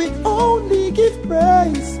 If we only give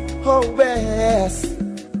praise, oh yes,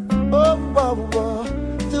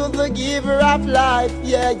 to the giver of life,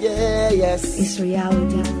 yes. It's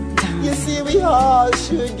reality. You see, we all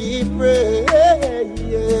should give praise,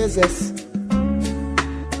 yes,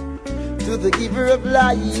 to the giver of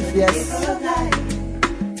life, yes.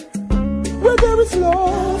 Where there is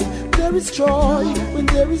love, there is joy. When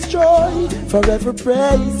there is joy, forever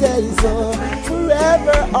praises,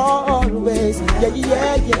 forever, always,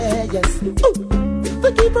 yes. Ooh.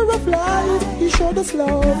 The giver of life, he showed us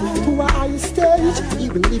love to a higher stage. He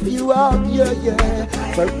will lift you up,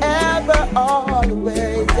 forever,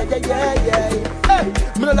 always, yeah. Hey,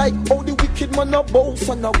 me no like how the wicked man a boss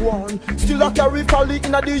and a one. Still a carry folly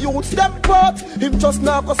in a the youth them part. Him just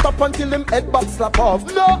now go stop until him head back slap off.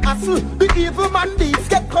 No hassle, the evil man deeds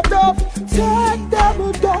get cut off. Take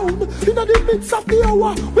them down in the midst of the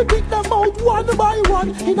hour. We pick them out one by one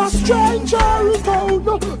in a stranger's town.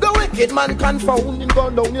 The wicked man confound him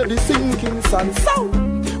gone down near the sinking sun. Sound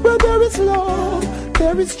where there is love,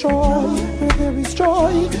 there is joy. Where there is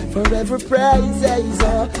joy, forever praises,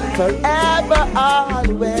 forever,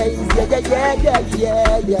 always,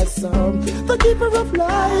 yes. The giver of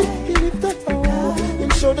life, he lifts us up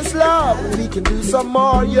and showed us love. We can do some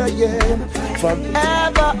more, forever,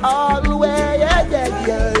 always,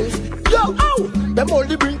 yes. Yo, them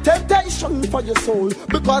only bring temptation for your soul,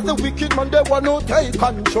 because the wicked man, they want to take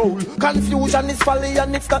control. Confusion is folly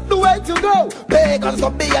and it's not the way to go. Pagans go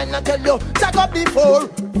behind and tell you, check up before.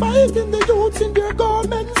 Fighting the youths in their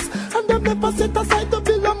garments, and them never set aside to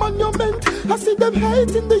build a monument. I see them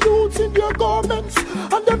hating the youths in their garments,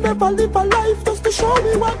 and them never live a life just to show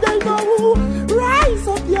me what they know. Rise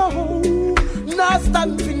up, yo. Now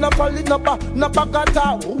stand in a falling up, no back at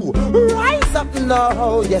all. Rise up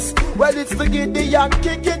now, yes. Well, it's the Gideon,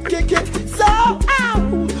 kick it. So,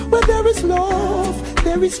 where there is love,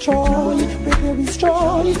 there is joy. Where there is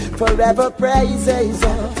joy, forever praises,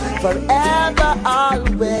 forever,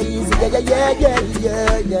 always,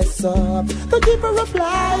 yes. The giver of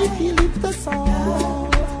life, he lifts us up.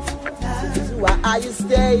 Why are you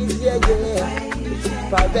stays,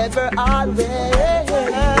 forever, always.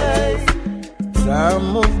 Time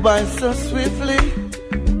move by so swiftly,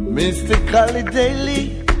 mystically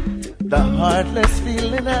daily. The heartless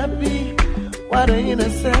feeling happy, what an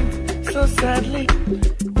innocent, so sadly.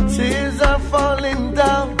 Tears are falling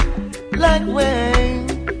down like rain,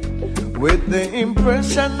 with the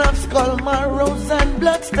impression of skull marrows and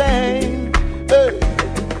bloodstain. Hey.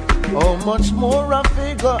 How much more a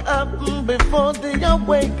figure happen before the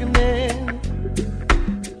awakening?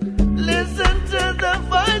 Listen to the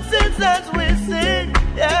voices as we sing,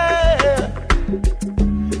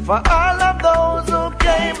 for all of those who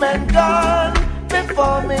came and gone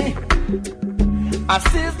before me, I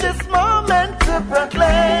seize this moment to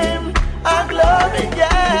proclaim our glory,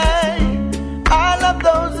 All of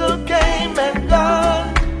those who came and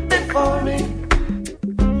gone before me,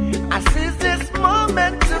 I seize this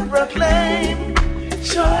moment to proclaim,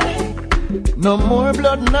 surely no more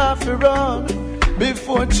blood now for run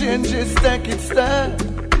before changes take its stand.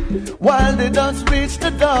 While the dust reach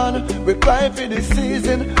the dawn, we cry for the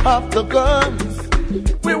season of the guns.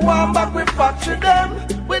 We want back, we factory them.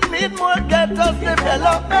 We need more ghettos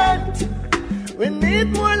development. We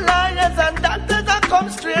need more lions and doctors that come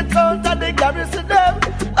straight out of the garrison them.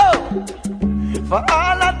 Oh, for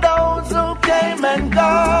all of those who came and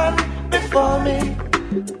gone before me,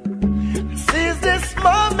 seize this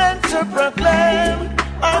moment to proclaim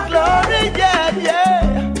our glory,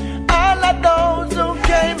 All of those who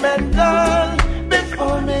came and gone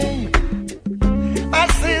before me, I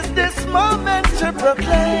seize this moment to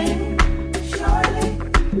proclaim. Surely,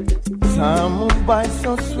 time move by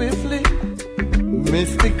so swiftly,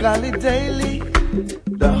 mystically daily.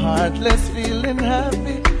 The heartless feeling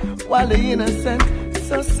happy, while the innocent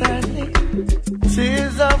so sadly.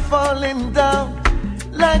 Tears are falling down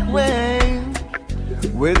like rain,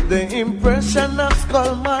 with the impression of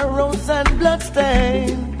skull marrows and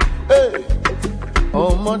bloodstain. Hey.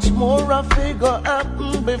 How much more a figure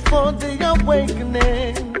happen before the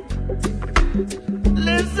awakening?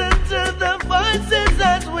 Listen to the voices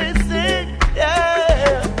as we sing,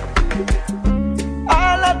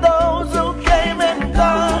 All of those who came and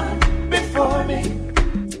gone before me,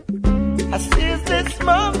 I seize this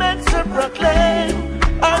moment to proclaim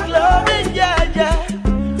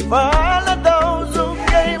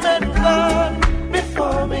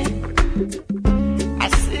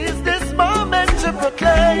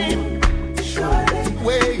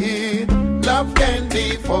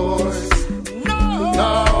be forced.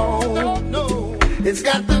 No, it's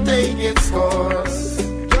got to take its course.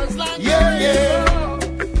 Just like yeah.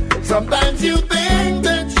 Sometimes you think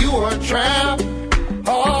that you are trapped.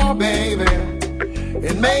 Oh, baby,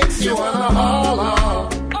 it makes you wanna haul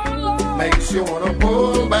on, makes you wanna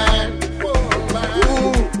pull back.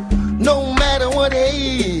 Ooh, no matter what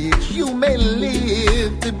age you may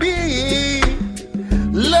live to be,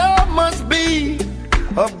 love must be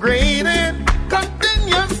upgraded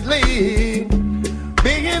continuously.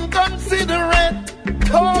 Being considerate,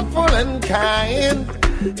 thoughtful, and kind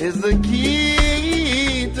is the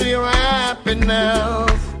key to your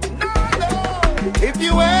happiness. If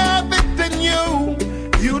you have it in you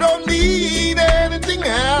don't need anything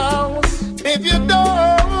else. If you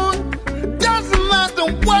don't, doesn't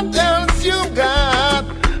matter what else you got,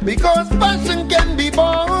 because passion can be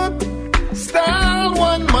bought, style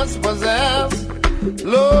one must possess.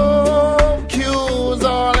 Love cures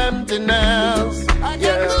all emptiness. I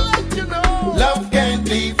got to let you know, love can't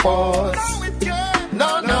be forced.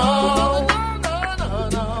 No.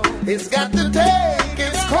 It's got to take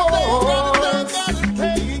its course.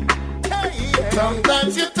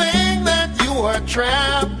 Sometimes you think that you are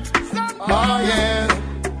trapped. Oh yeah.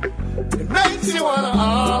 It makes you wanna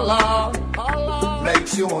haul on,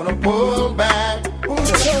 makes you wanna pull back.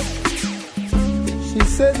 She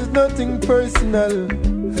says it's nothing personal,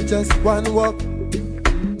 just one walk.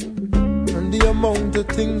 And the amount of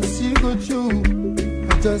things she go through,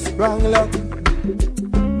 just wrong luck.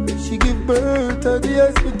 She gave birth at the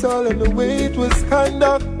hospital and the way it was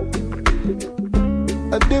conduct.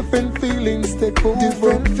 A different feelings take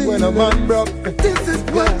over when a man broke. This is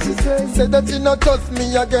what she said. Said that she not trust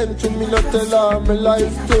me again. To me not tell her my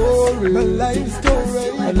life story. My life story.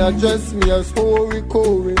 And address me as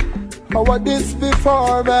Corey. How was this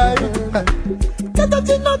before, man? Said that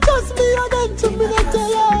she not trust me again. To me not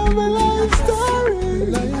tell her my life story.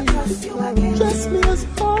 Address me as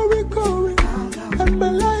Corey. And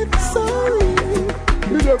my life story.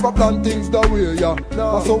 We never plan things that way, yeah.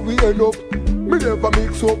 That's how we end up. Me never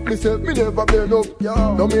mix up myself, me never blend up.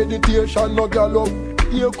 No meditation, no gal up.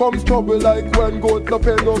 Here comes trouble like when goat no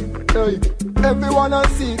pen up. Hey, everyone a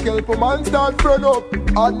seek help, a man start friend up.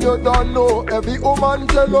 And you don't know, every woman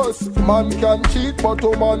jealous. Man can cheat, but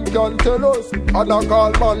woman can tell us. And I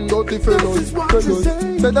call man dirty fellows.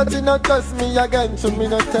 Say that she not trust me again, so me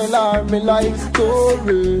not tell her my life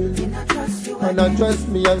story. And address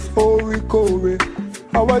me as Corey.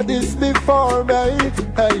 How was this before, me?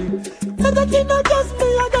 Hey. Said that you not trust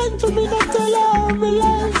me again, to me not tell her my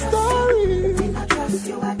life story.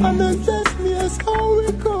 And address me as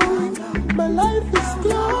Corey. My life is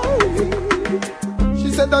glory. She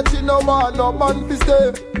said that she no want no man to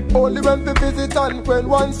stay, only when to visit and when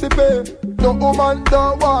one she pay. No woman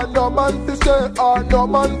don't want no man to stay, or no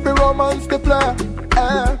man for romance to play.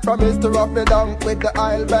 Promise to rock me down with the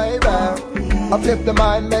aisle, baby. I flip the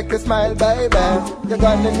mind, make you smile, baby. You're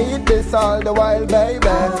gonna need this all the while, baby.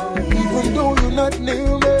 Even though you not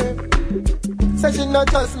knew me. Say she not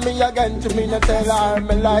trust me again, to me not tell her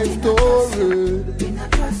my life story.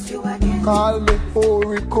 Call me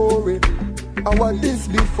Corey. I want this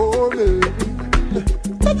before me.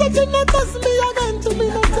 Say she not trust me again, to me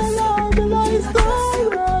not tell her my life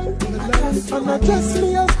story. And not trust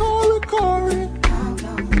me as Corey.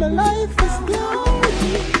 My life is glory.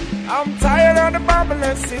 I'm tired of the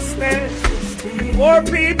Babylon system. Poor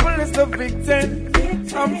people is the victim.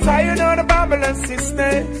 I'm tired of the Babylon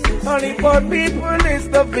system. Only poor people is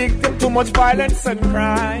the victim. Too much violence and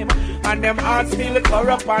crime, and them hearts still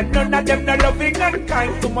corrupt, and none of them not loving and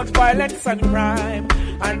kind. Too much violence and crime,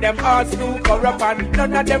 and them hearts still corrupt, and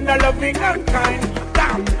none of them not loving and kind.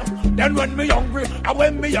 Damn. Then when me hungry, and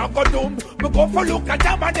when me a go doom, me go for look at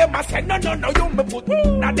them and them a say no, you me put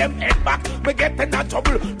na them head back, me get in a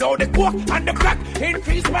trouble. Now the coke and the crack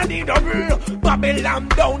increase money double. Babylon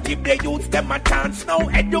don't give the youths them a chance. No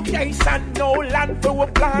education, no land for a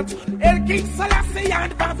plant. El King Selassie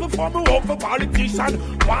and pass before me work for politician.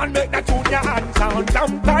 One make that junior hand sound.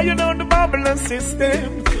 I'm tired of the Babylon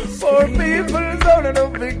system. Poor people is only the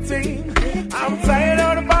victim. I'm tired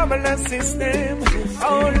of the Babylon system.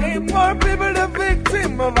 Only poor people the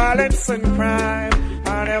victim of violence and crime.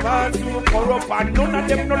 And them all too corrupt, and none of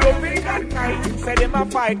them no loving and kind. Say them a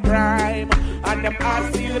fight crime, and them all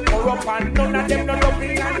still corrupt, and none of them no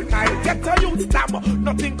loving and kind. Get a youth stammer,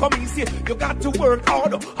 nothing come easy. You got to work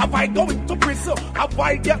hard. Avoid going to prison,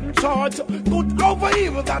 avoid getting charged. Good over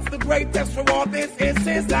evil, that's the greatest reward. This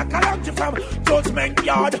is like a lunch from judgment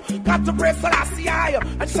yard. Got to press the last eye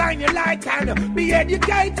and shine your light and be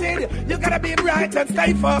educated. You gotta be bright and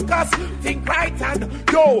stay focused. Think right and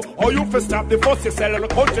yo, or you for stop the fuss you sell in the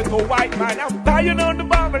country to white man. I'm dying on the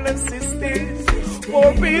Babylon systems.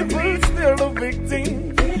 Poor people still the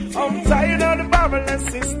victim. I'm tired of the Babylon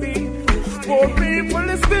system. Poor people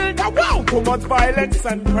is still the wow. Too much violence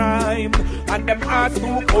and crime, and them hearts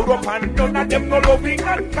too corrupt, and none of them no loving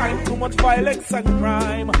and kind. Too much violence and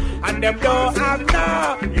crime, and them don't have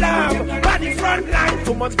no love. By the front line,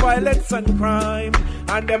 too much violence and crime,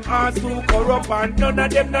 and them hearts too corrupt, and none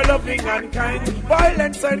of them no loving and kind.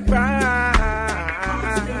 Violence and crime.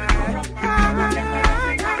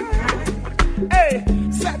 Hey,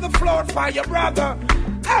 set the floor for your brother.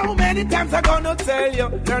 How many times I gonna tell you,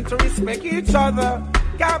 learn to respect each other.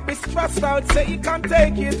 Can't be stressed out, say you can't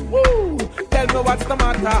take it. Woo! Tell me what's the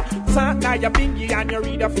matter. Talk now you bingy and you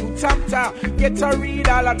read a few chapter. Get to read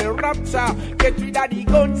all of the rapture. Get rid of the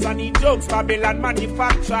guns and the drugs Babylon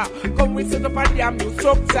manufacture. Come we set up a damn new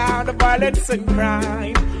structure. The violence and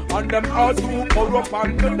crime, on them all too corrupt,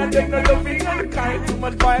 and none of them no loving and kind. Too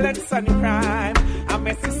much violence and crime, and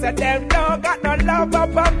my sister them don't got no love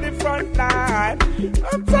up on the front line.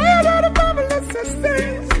 I'm tired of the family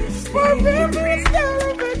systems. For people is still a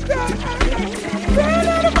victim. Tired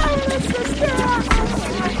of the family systems.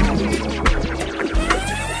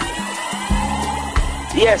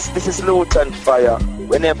 Yes, this is Luton Fire.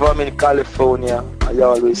 Whenever I'm in California, I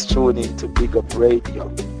always tune in to Big Up Radio.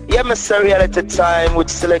 Yeah, Mr. Reality Time with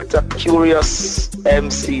selector Kurious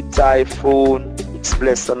MC Typhoon. It's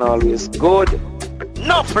blessed and always good.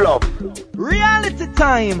 No flop. Reality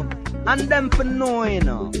Time. And them for knowing, you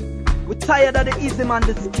know. We're tired of the ism and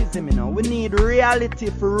the schism, you know. We need reality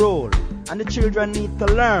for roll. And the children need to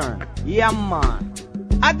learn. Yeah, man.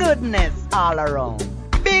 A goodness all around.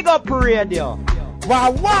 Big Up Radio.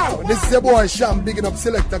 Wow, wow! This is your boy Sham, bigging up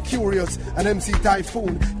selector Kurious and MC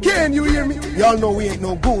Typhoon. Can you hear me? Y'all know we ain't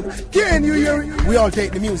no good. Can you hear me? We all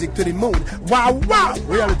take the music to the moon. Wow, wow!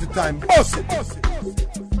 Reality Time, boss it.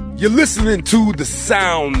 You're listening to the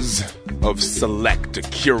sounds of Selector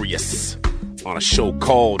Kurious on a show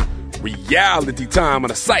called Reality Time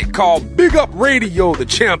on a site called Big Up Radio, the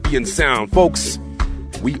champion sound. Folks,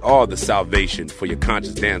 we are the salvation for your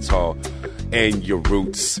conscious dancehall and your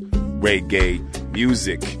roots reggae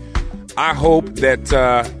music. I hope that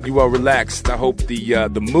you are relaxed. I hope the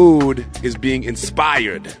mood is being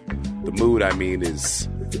inspired. The mood, I mean, is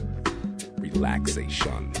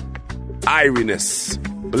relaxation, iriness,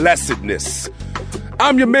 blessedness.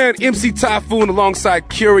 I'm your man, MC Typhoon, alongside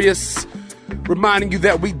Kurious, reminding you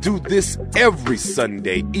that we do this every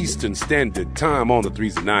Sunday, Eastern Standard Time on the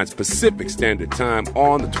 3s and 9s, Pacific Standard Time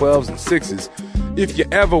on the 12s and 6s. If you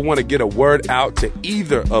ever want to get a word out to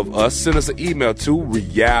either of us, send us an email to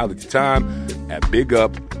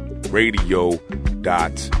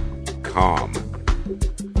realitytime@bigupradio.com.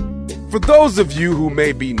 For those of you who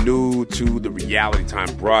may be new to the Reality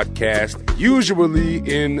Time broadcast, usually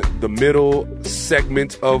in the middle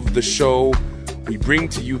segment of the show, we bring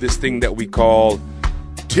to you this thing that we call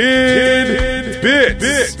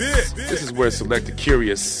Tidbits. This is where Selector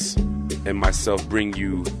Kurious and myself bring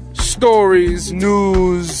you stories,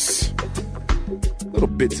 news, little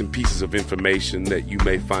bits and pieces of information that you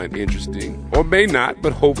may find interesting, or may not,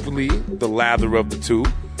 but hopefully the lather of the two.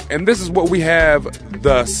 And this is what we have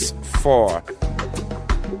thus far.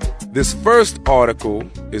 This first article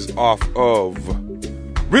is off of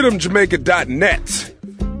rhythmjamaica.net.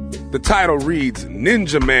 The title reads,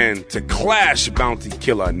 Ninja Man to clash bounty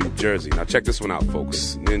killer in New Jersey. Now check this one out,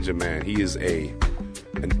 folks. Ninja Man, he is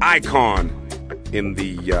an icon in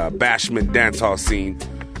the bashment dancehall scene.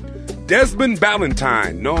 Desmond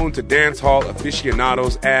Ballantyne, known to dancehall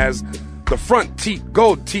aficionados as the Front Teeth,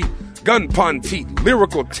 Gold Teeth, Gun Pun Teeth,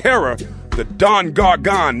 Lyrical Terror, the Don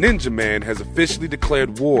Gargan Ninja Man has officially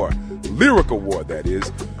declared war, lyrical war that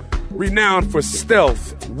is, renowned for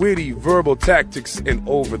stealth, witty verbal tactics, and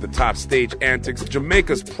over-the-top stage antics.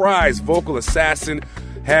 Jamaica's prize vocal assassin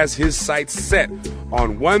has his sights set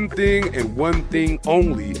on one thing and one thing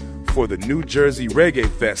only for the New Jersey Reggae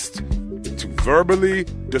Fest: to verbally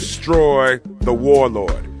destroy the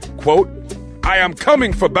warlord. Quote, I am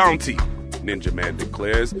coming for bounty, Ninja Man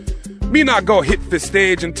declares. Me not go hit the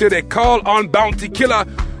stage until they call on bounty killer.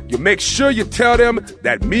 You make sure you tell them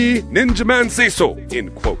that me, Ninja Man, say so,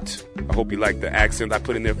 end quote. I hope you like the accent I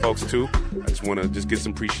put in there, folks, too. I just want to get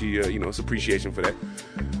some appreciation for that.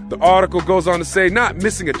 The article goes on to say, not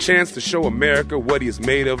missing a chance to show America what he is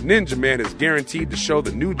made of, Ninja Man is guaranteed to show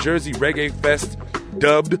the New Jersey Reggae Fest,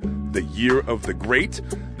 dubbed the Year of the Great,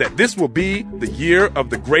 that this will be the year of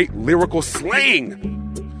the great lyrical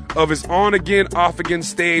slaying of his on-again, off-again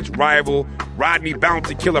stage rival, Rodney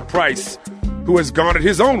Bounty Killer Price, who has garnered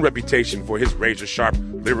his own reputation for his razor-sharp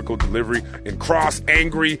lyrical delivery and cross,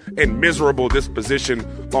 angry, and miserable disposition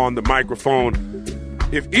on the microphone.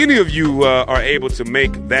 If any of you are able to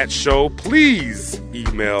make that show, please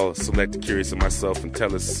email Select Kurious and myself and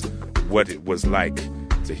tell us what it was like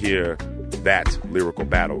to hear that lyrical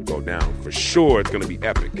battle go down. For sure, it's going to be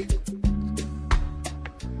epic.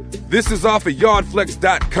 This is off of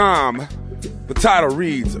yardflex.com. The title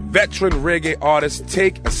reads, Veteran Reggae Artists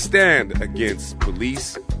Take a Stand Against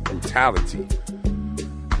Police Brutality.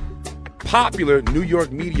 Popular New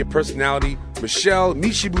York media personality Michelle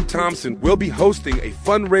Mishibu Thompson will be hosting a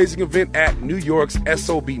fundraising event at New York's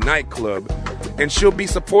SOB nightclub, and she'll be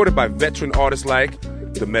supported by veteran artists like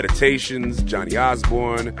The Meditations, Johnny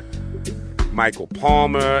Osborne, Michael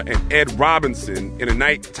Palmer, and Ed Robinson in a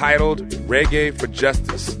night titled Reggae for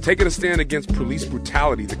Justice. Taking a stand against police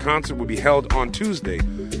brutality, the concert will be held on Tuesday,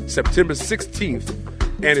 September 16th,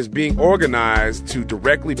 and is being organized to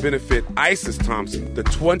directly benefit Isis Thompson, the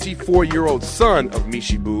 24-year-old son of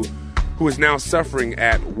Mishibu, who is now suffering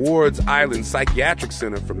at Ward's Island Psychiatric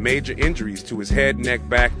Center from major injuries to his head, neck,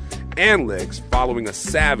 back, and legs following a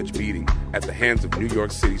savage beating at the hands of New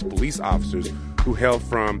York City's police officers who hail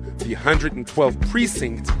from the 112th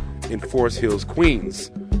Precinct in Forest Hills,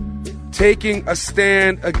 Queens. Taking a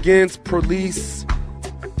stand against police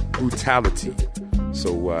brutality.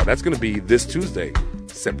 So that's going to be this Tuesday,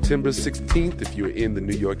 September 16th. If you're in the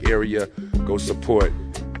New York area, go support.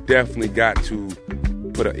 Definitely got to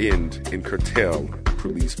put an end and curtail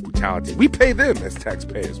police brutality. We pay them as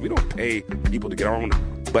taxpayers. We don't pay people to get our own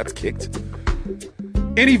butts kicked.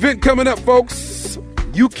 An event coming up, folks.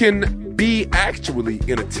 You can be actually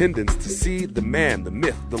in attendance to see the man, the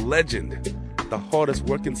myth, the legend, the hardest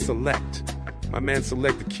working Select. My man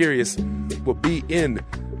Select the Kurious will be in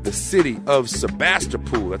the city of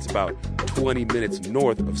Sebastopol. That's about 20 minutes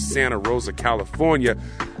north of Santa Rosa, California.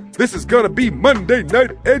 This is gonna be Monday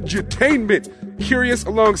Night Edutainment. Kurious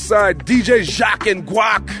alongside DJ Jacques and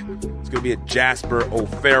Guac. It's gonna be at Jasper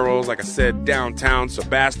O'Farrell's, like I said, downtown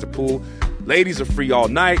Sebastopol. Ladies are free all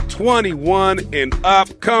night, 21 and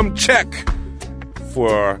up. Come check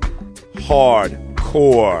for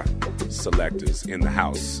hardcore selectors in the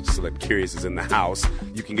house. Select Kurious is in the house.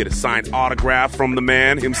 You can get a signed autograph from the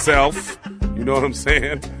man himself. You know what I'm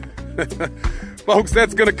saying? Folks,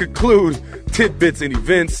 that's going to conclude Tidbits and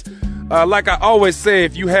Events. Like I always say,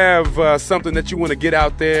 if you have something that you want to get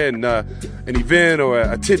out there and an event or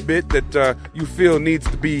a tidbit that you feel needs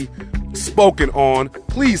to be spoken on,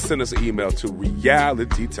 please send us an email to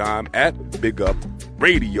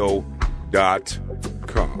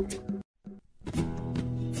realitytime@bigupradio.com.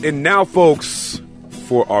 And now, folks,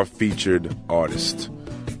 for our featured artist.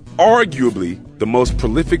 Arguably the most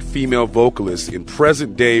prolific female vocalist in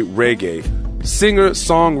present-day reggae,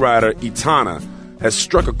 singer-songwriter Etana has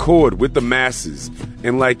struck a chord with the masses,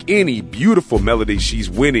 and like any beautiful melody, she's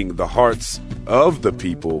winning the hearts of the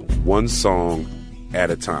people one song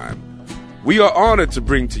at a time. We are honored to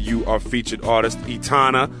bring to you our featured artist,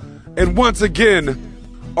 Etana, and once again,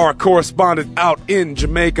 our correspondent out in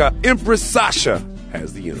Jamaica, Empress Sasha,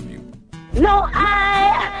 has the interview. No,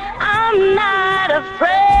 I'm not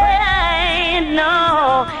afraid,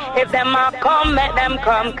 no. If them a come, let them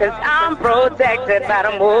come, cause I'm protected by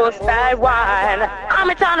the Most High One. I'm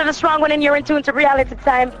Etana, the strong one, and you're in tune to Reality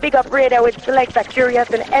Time. Big Up Radio with Selecta Kurious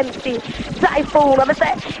and MC Typhoon. I'm gonna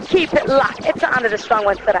say, keep it locked. Etana, the strong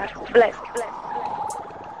one, so that bless.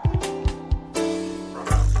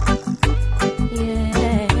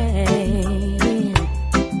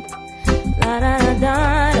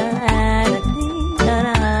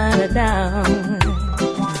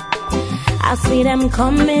 I see them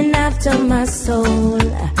coming after my soul,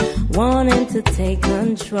 wanting to take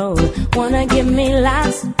control. Wanna give me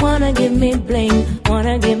laughs, wanna give me bling,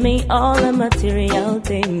 wanna give me all the material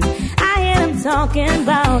things. I hear them talking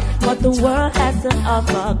about what the world has to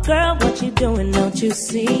offer. Girl, what you doing, don't you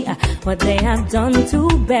see what they have done to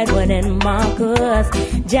Bedouin and Marcus,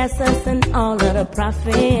 Jesus and all of the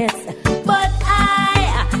prophets? But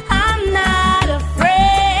I'm not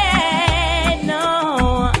afraid,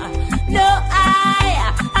 no,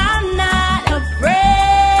 I'm not afraid,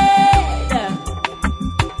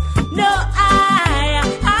 no,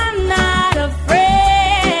 I'm not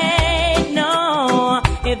afraid, no.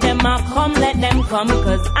 If them a come, let them come,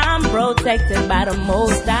 cause I'm protected by the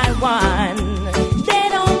Most High One. They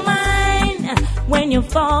don't when you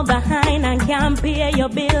fall behind and can't pay your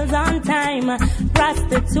bills on time.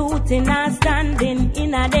 Prostituting and standing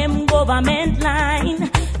in a them government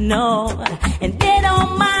line. No, and they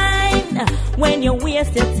don't mind when you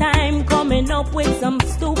waste your time coming up with some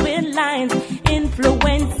stupid lines,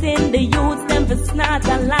 influencing the youth them for snort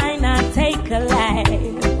a line or take a life.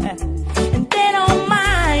 And they don't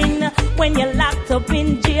mind when you're locked up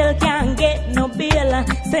in jail, can't get no bail,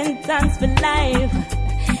 sentence for life.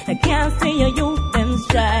 I can't see your youth them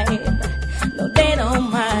strive. No, they don't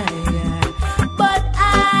mind. But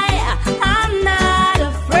I'm not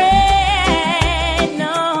afraid.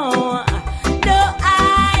 No, no,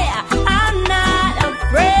 I'm not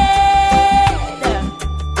afraid.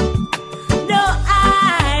 No,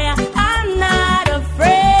 I'm not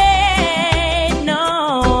afraid. No,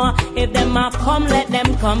 if them a come, let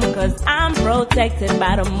them come, 'cause I'm protected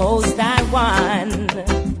by the Most High One.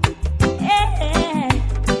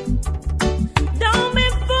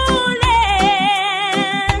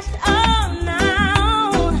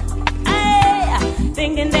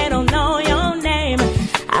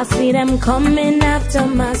 I see them coming after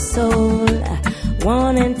my soul,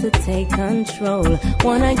 wanting to take control.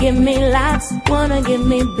 Wanna give me lots, wanna give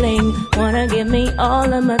me bling, wanna give me all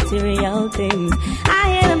the material things.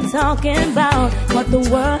 I hear them talking about what the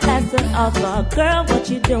world has to offer. Girl, what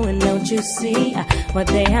you doing? Don't you see what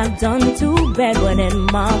they have done to Bedouin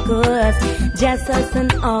and Marcus, Jesus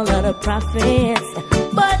and all of the prophets?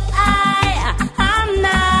 But I'm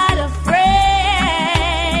not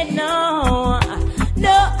afraid. No.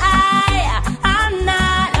 No, I'm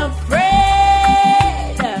not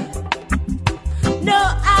afraid. No,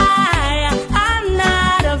 I'm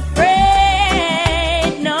not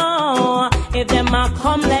afraid. No, if them a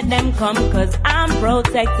come, let them come, 'cause I'm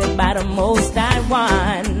protected by the Most High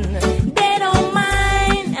One. They don't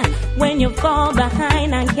mind when you fall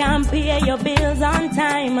behind and can't pay your bills on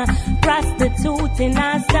time. Prostituting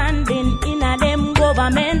and standing in a them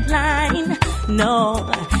government line. No,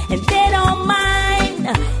 and they don't mind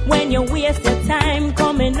when you waste your time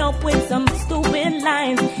coming up with some stupid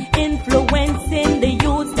lines, influencing the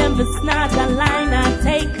youth them for snort a line or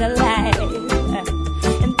take a life.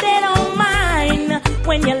 And they don't mind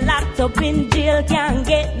when you're locked up in jail, can't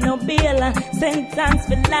get no bail, sentence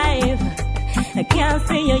for life. I can't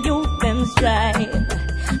see your youth them strive.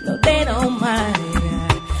 No, they don't mind.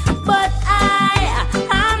 But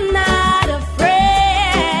I'm not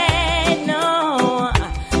afraid. No,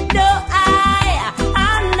 no,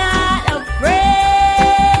 I'm not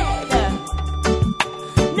afraid.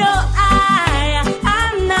 No,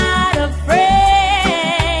 I'm not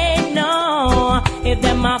afraid. No, if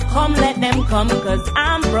them a come, let them come, 'cause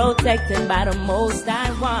I'm protected by the Most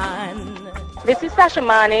High One. This is Sasha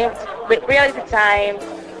Mani with Reality Time,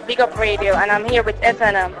 Big Up Radio, and I'm here with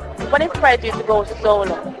SNM. What inspired you to go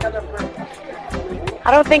solo? I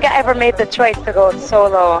don't think I ever made the choice to go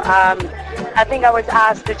solo. I think I was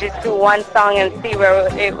asked to just do one song and see where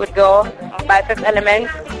it would go by Fifth Element,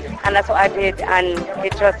 and that's what I did, and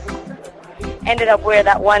it just ended up where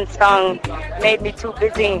that one song made me too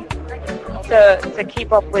busy to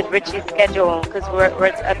keep up with Richie's schedule, because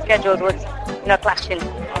our schedules was clashing.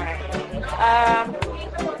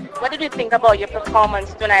 What did you think about your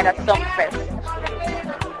performance tonight at Sumfest?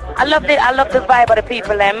 I loved it. I loved the vibe of the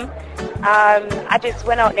people, I just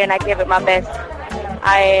went out there and I gave it my best.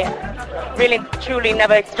 I really, truly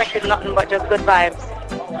never expected nothing but just good vibes.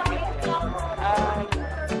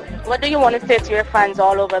 What do you want to say to your fans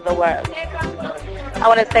all over the world? I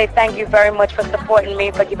want to say thank you very much for supporting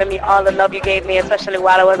me, for giving me all the love you gave me, especially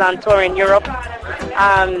while I was on tour in Europe.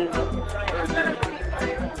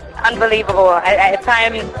 Unbelievable. At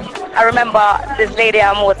times, I remember this lady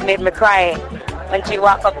almost made me cry when she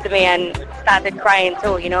walked up to me and started crying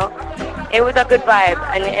too, It was a good vibe,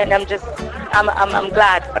 and I'm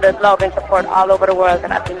glad for the love and support all over the world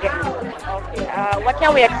that I've been getting. Okay. What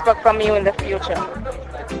can we expect from you in the future?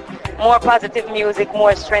 More positive music,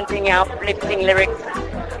 more strengthening, uplifting lyrics.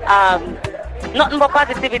 Nothing but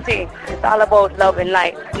positivity. It's all about love and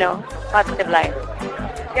light, positive life.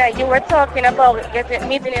 Yeah, you were talking about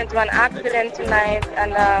meeting into an accident tonight,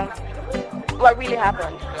 and what really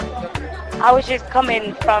happened? I was just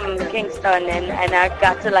coming from Kingston, and I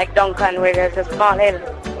got to Duncan, where there's a small hill.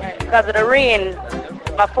 Because of the rain,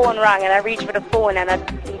 my phone rang, and I reached for the phone, and I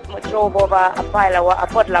drove over a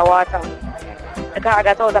puddle of water. The car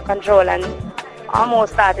got out of control and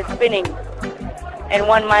almost started spinning. And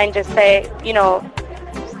one mind just said,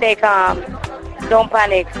 stay calm, don't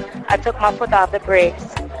panic. I took my foot off the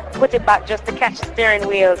brakes, put it back just to catch the steering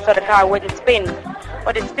wheel so the car wouldn't spin.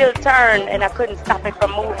 But it still turned, and I couldn't stop it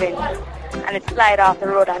from moving. And it slid off the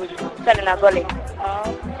road and fell in a gully.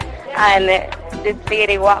 And this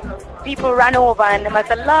lady people ran over and I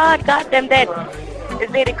said, Lord, God, them dead. This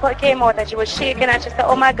lady came out and she was shaking and she said,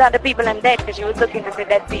 oh my God, the people are dead, because she was looking to see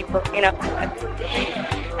dead people, you know.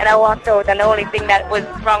 And I walked out, and the only thing that was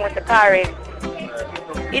wrong with the car is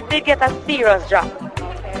it did get a serious drop,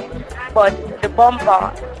 but the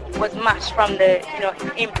bumper was mashed from the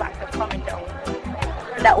impact of coming down.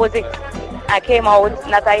 That was it. I came out,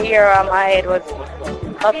 not a hair on my head was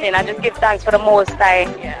nothing. I just give thanks for the Most High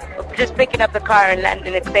for just picking up the car and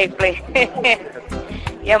landing it safely.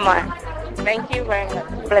 Yeah, man. Thank you very much.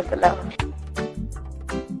 Bless the love.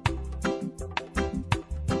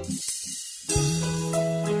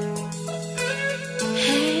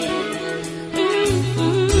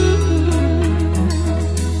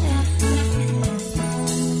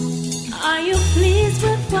 Are you pleased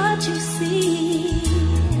with what you see?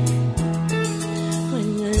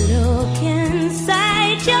 When you look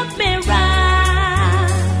inside your mirror,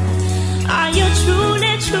 are you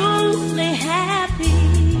truly, truly happy?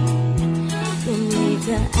 You need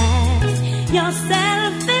to ask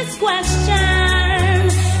yourself this question.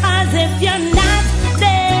 As if you're not,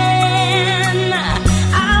 then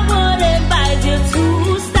I would advise you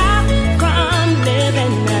to stop from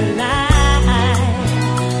living a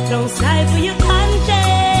lie. Don't stifle your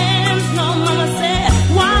conscience. No, mama said,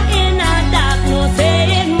 walk in the dark. No, say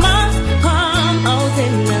it must come out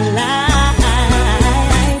in the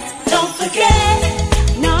light. Don't forget,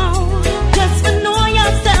 no, just to know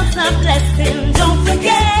yourself's a blessing. Don't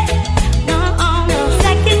forget, no,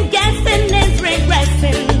 second guessing is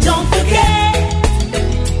regressing. Don't forget,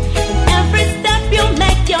 every step you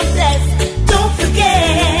make, you're blessed. Don't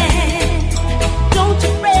forget, don't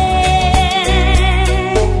you fret.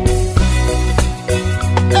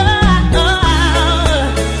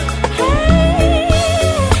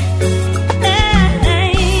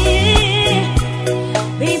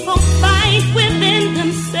 People fight within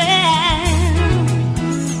themselves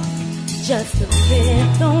just to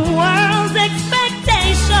fit the world's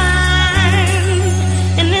expectations,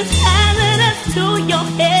 and it's hazardous to your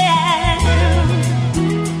health.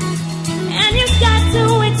 And you got to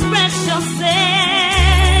express yourself,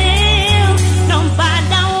 no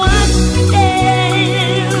matter what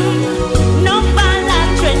them, no matter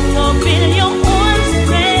trick or build your own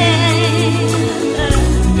strength.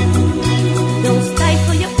 Don't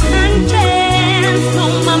stifle your conscience. No,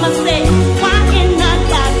 mama say, why in the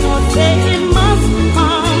dark? No, say it must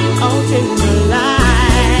come out in the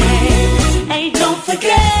light. Hey, don't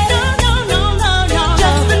forget. No, no, no, no, no.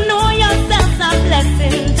 Just to know yourself's a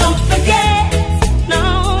blessing. Don't forget. No,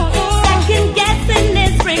 second guessing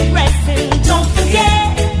is regressing. Don't forget.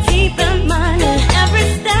 Keep in mind every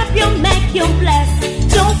step you make, you're blessed.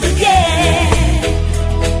 Don't forget.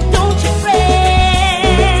 Don't you fret.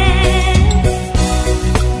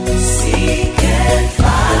 Seek and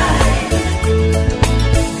find.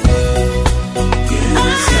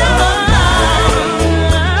 Use your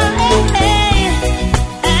mind.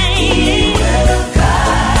 He will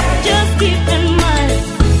guide. Just keep in mind.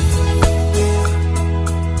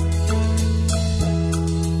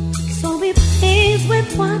 So be pleased with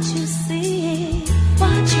what you see.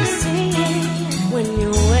 What you see when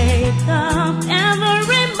you wake up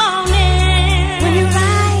every morning. When you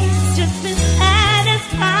rise, just be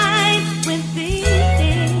satisfied with these.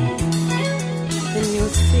 Then you'll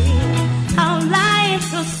see how life's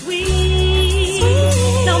so sweet.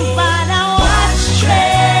 No matter what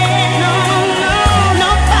stress, no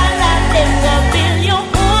matter this, will build your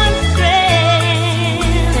own strength.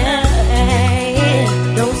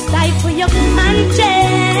 Don't stifle your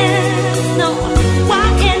conscience. No,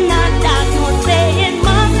 walk in the dark. No, say it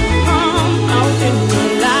must come out in the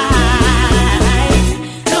light.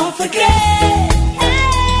 Don't forget,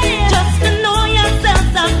 just to know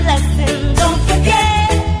yourself's a blessing. Don't forget,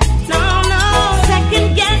 no, second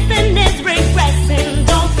guessing is regressing.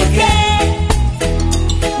 Don't forget,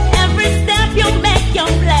 every step you make,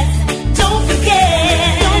 you're blessed. Don't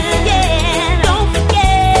forget, don't forget, don't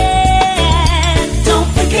forget, don't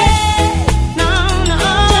forget, no,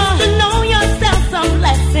 just to know yourself's a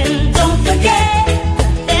blessing. Don't forget,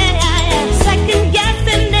 second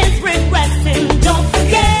guessing is regressing. Don't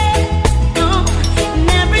forget, no, and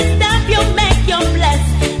every step you make, you're blessed.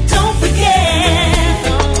 Don't forget,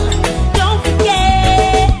 don't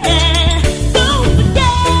forget, don't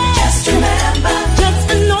forget. Just remember, just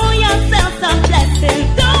to know yourself's a blessing.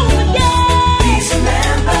 Don't forget, please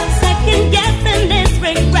remember, second guessing is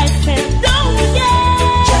regressing. Don't forget,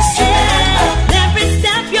 just remember, every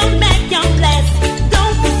step you make, you're blessed.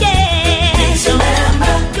 Don't forget, please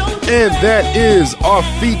remember. And that is our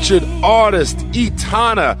featured artist,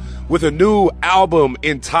 Etana, with a new album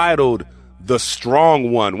entitled The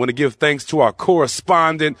Strong One. Want to give thanks to our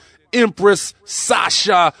correspondent, Empress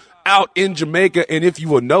Sasha, out in Jamaica. And if you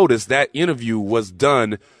will notice, that interview was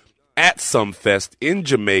done at Sumfest in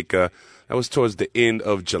Jamaica. That was towards the end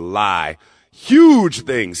of July. Huge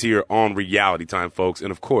things here on Reality Time, folks. And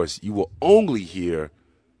of course, you will only hear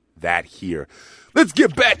that here. Let's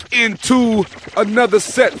get back into another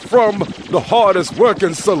set from the hardest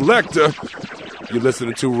working selector. You're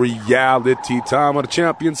listening to Reality Time on the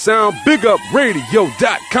Champion Sound.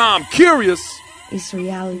 BigUpRadio.com. Kurious. It's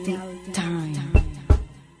Reality Time.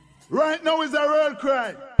 Right now is a real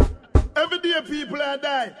crime. Every day people are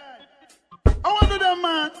dying. I want to them,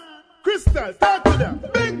 man. Crystal, talk to them.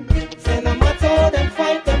 Bing. Say no matter them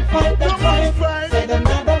fight, them fight, them fight. Say them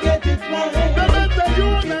never get it right. They better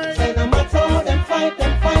unite. Say no matter them fight,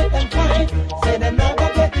 them fight, them fight. Say them never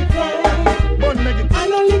get it right. But negative. I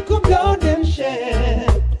know little blood them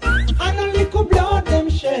shed. I know little blood them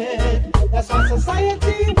shed. That's why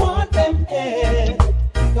society want them head.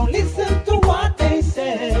 Don't listen to what they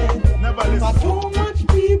say. Never listen. But too much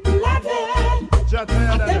people are dead.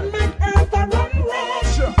 And them make earth a run red.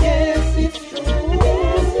 Sure. Yes, it's true.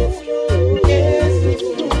 Yes, it's true. Yes, it's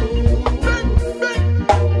true.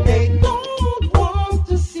 They don't want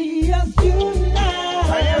to see us unite.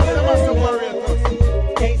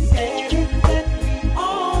 They said it that we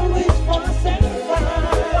always fuss and fight.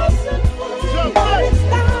 But it's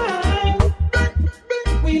time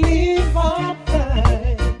we live our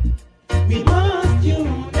pride. We must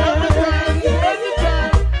unite.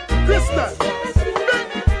 Crystal.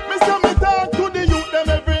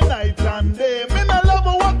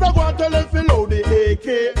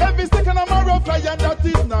 Every second I'm a rough fire, that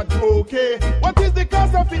is not okay. What is the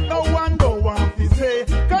cause of it? No one don't want to say.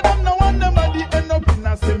 Cause them no one them body end up in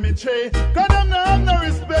a cemetery. Cause them no have no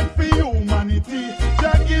respect for humanity.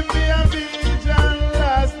 Just give me a vision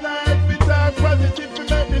last night. We talk positive to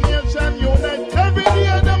make the nation unite. Every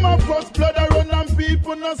day them a first blood around and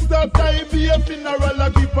people no stop die. Be a funeral,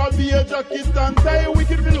 a keep a be a jacket and tie. We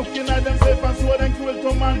keep looking at them safe and so them cruel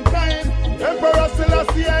to mankind. Emperor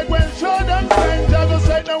Selassie, I go and show them signs. Just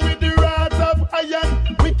right now with the rod of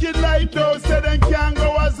iron. Wicked light those say them can't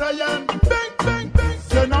go as iron. Bang, bang, bang.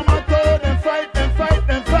 Say no matter them fight, them fight,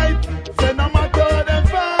 them fight. Say no matter them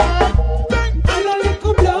fight. Bang, bang. I know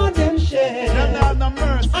little blood them shed. Them not no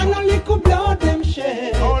mercy. I know little blood them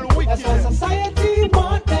shed. All wicked. That's why society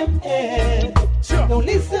want them head. Sure. Don't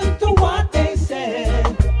listen to what they say.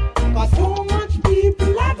 Cause too much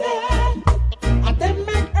people are dead. And them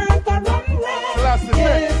make earth a run red. Classic.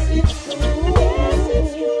 Yes, it's true. Yes,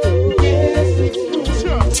 it's true. Yes, it's true.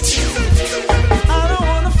 Sure. I don't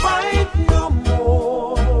wanna fight no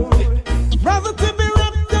more. Rather to be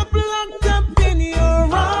wrapped up, locked up in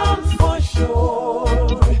your arms for sure.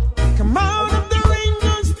 Come out of the ring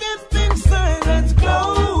and step inside. Let's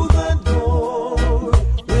close the door.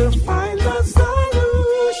 We'll find a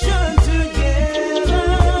solution together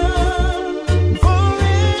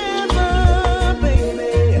forever,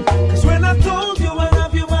 baby. 'Cause when I told you I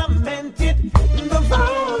love you, I meant it. The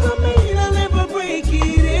vows I made, I'll never break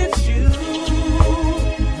it. It's you,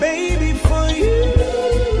 baby, for you.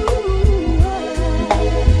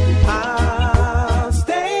 I'll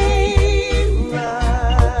stay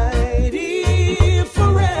right here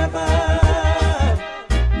forever,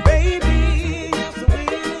 baby. Yes, I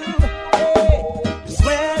will. Hey,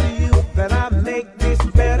 swear to you that I make this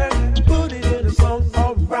better. Put it in a song,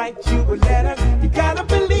 or write you a letter. You gotta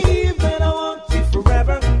believe that I want you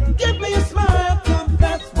forever. Give me a smile, 'cause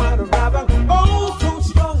that's what I rather. Oh, so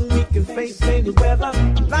strong we can face any weather.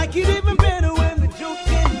 Like it even better when we joke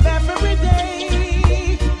and laugh every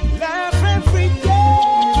day. Laugh every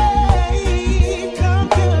day. Come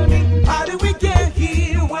tell me, how did we get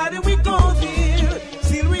here? Why did we go there?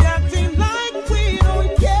 Still reacting like we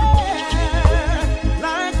don't care.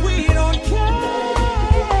 Like we don't care.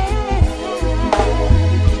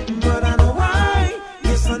 But I know why.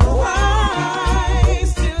 Yes, I know why.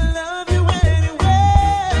 Still love you anyway.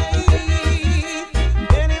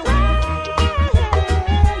 Anyway.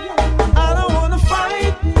 I don't wanna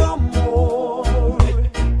fight no more.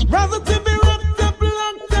 Rather to be wrapped up,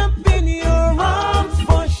 locked up in your arms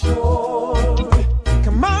for sure.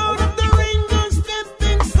 Come out of the ring and step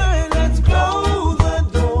inside. Let's close the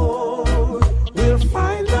door. We'll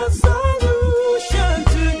find a solution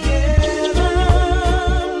together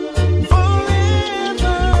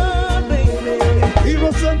forever, baby. Hero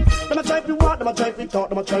son, them a try to walk, them a try to talk,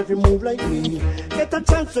 them a try to move like me. Get a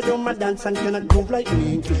chance chance to do my dance and cannot move like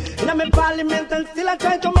me. And I'm in parliament and still I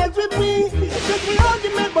try to mess with me. Just we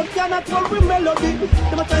argument but cannot hold with melody.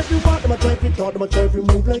 Them a try to walk, them a try to talk, them a try to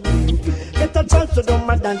move like me. Get a chance to do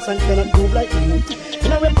my dance and cannot move like me.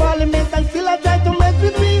 And I'm in parliament and still I try to mess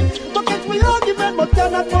with me. But get we argument but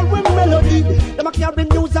cannot hold with melody. Them a carry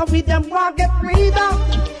news and with them want get reader.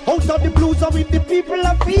 Out of the blues and with the people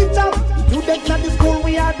of feature. Students at the school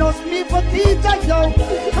we are those people teachers, yo.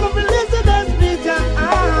 Come up and listen to this preacher,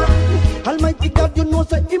 Almighty God, you know,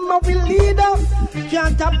 so him a will leader.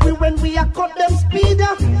 Can't tap we when we are cut them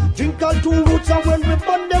speeder. Drink all 2 roots and when we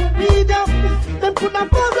burn them weeder. Them could have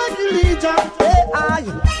pose like the leader. Hey,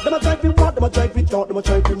 aye. Them a try to walk, them a try to talk, them a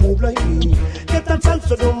try to move like me. Get a chance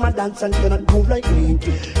to do my dance and cannot move like me.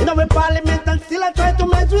 In our parliament and still I try to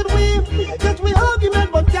mess with we. Get we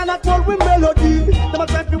argument but cannot hold with melody. Them a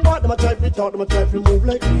try to walk, them a try to talk, them a try to move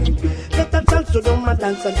like me. Get a chance to do my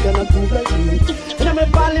dance and cannot move like me. In our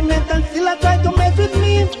parliament and still I try to mess with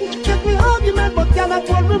me. Get we argument but cannot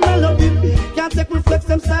hold with melody. Can't take reflex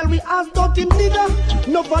them style we ask don't him nigga.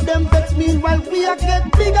 No for them vex meanwhile we a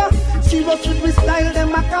get bigger. Serious with we style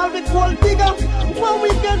them a call we gold digger. When we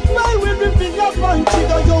get fly with we finger punch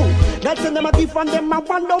trigger yo. That's them a give and them a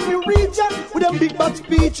wonder we reach ya. With them big bad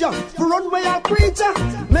speech ya. For runway a preacher.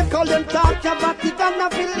 Make all them talk ya but it and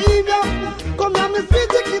not believe ya. Come here me speak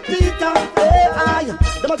to Peter. Hey aye.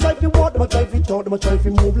 Them a try to walk, them a try to talk, them a try to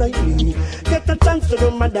move like me. Get a chance to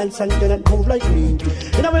do my dance and cannot move like me.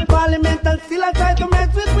 In our parliament and still I try to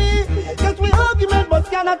mess with me. Get we argument but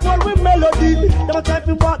cannot hold with melody. Them a try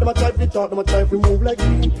to walk, them a try to talk, them a try to move like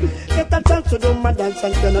me. Get a chance to do my dance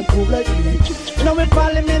and cannot move like me. In our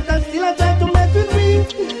parliament and still I try to mess with me.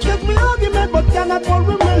 Get we argument but cannot hold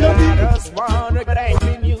with melody. I just wanna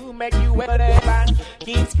thank you, make you whatever.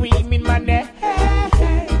 Keep screaming my name.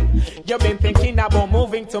 You've been thinking about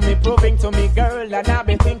moving to me, proving to me, girl, and I've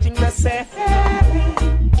been thinking the same.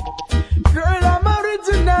 Girl, I'm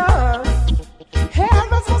original. Here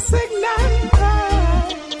is a signal.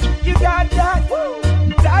 You got that,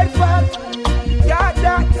 Typhoon. Got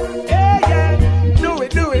that, yeah. Do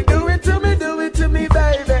it to me,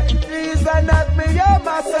 baby. Please don't knock me, you're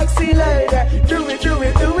my sexy lady. Do it to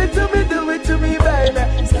me, baby.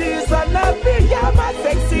 Please don't knock me, you're my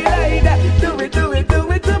sexy lady. Do it to me,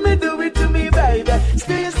 baby.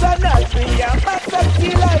 Please don't knock me, you're my sexy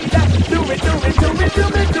lady.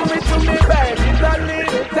 Do it to me, baby. The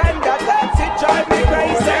little tender, that's it, drive me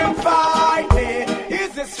crazy. Them fight me,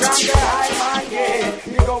 is the stronger I man,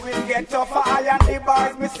 yeah. Me go and get tougher, I and the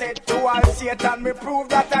bars me set to all Satan, me prove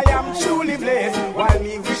that I am truly blessed. While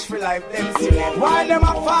me wish for life, them see it. While them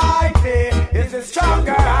a fight me, is the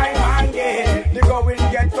stronger I man, yeah. Me go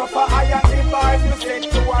and get tougher, I and the bars me set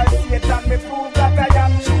to all Satan, me prove that I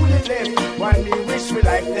am truly blessed. While me wish for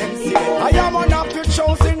life, them see it. I am one of the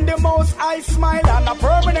chosen, the most I smile, and a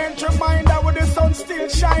permanent reminder with the sun still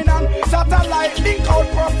shine on. Satellite link out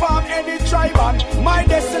perform any tribe on. My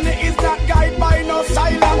destiny is not guided by no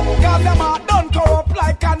silence. Cause them are done corrupt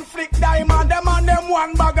like conflict diamond. Them and them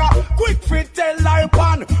one bagger, quick fit tell lie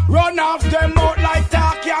pan. Run off them out like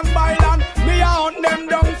Taki and Bylan. Me a hunt them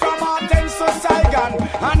down from Athens to Saigon.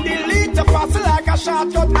 And delete the fast like a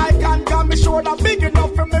shortcut icon. Can be sure that big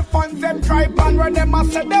enough for me funds them tribe and when them a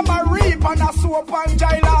say them a reap and a soap and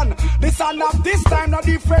Jailan. This and not this time no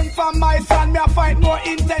different from my son. Me a fight more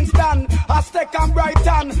intense than Aztec and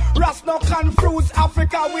Brighton. Ras no confuse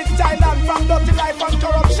Africa with Thailand. From dirty life and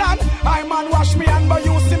corruption I man wash me and but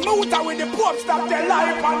use the muta with the Pope stop their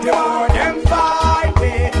life and the more them fight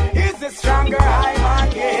me. Is the stronger I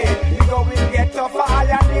man, yeah. You go will get tougher I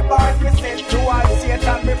and the bars me set to all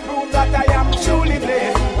Satan. Me prove that I am truly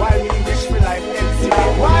blessed. While me wish me life them see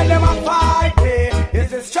me. While them a fight me.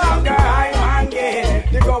 Is the stronger I man,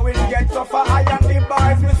 yeah. You go will get tougher I and the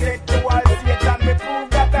bars me set to all Satan. Me prove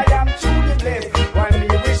that I am truly blessed. While me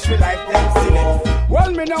wish me life them see me.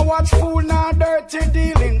 Well, me no watch fool nor dirty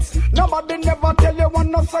dealings. Nobody never tell you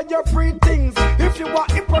one no say your free things. If you are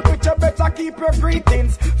hypocrite, you better keep your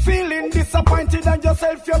greetings. Feeling disappointed and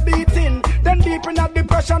yourself you're beating. Then deep in a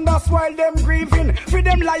depression, that's why them grieving. For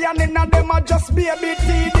them lying in and them are just baby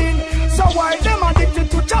teething. So why them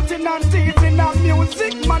addicted to chatting and teasing and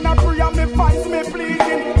music? Man, I pray and me finds me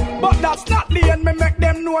pleasing. But that's not the end, me make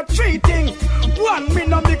them know three things. One, me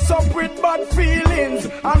no mix up with bad feelings.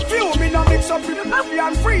 And few, me no mix up with happy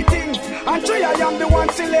and free things. And three, I am the one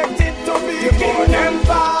selected to be king. Them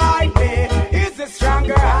fight me, is the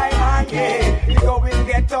stronger I man, yeah. You go and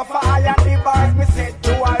get tougher, I and the bars me set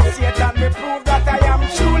to all Satan. Me prove that I am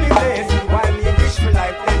truly blessed. While me wish for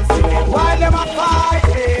life, them see it. While them a fight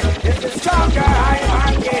me, is the stronger I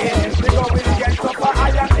man, yeah. You go and get tougher, I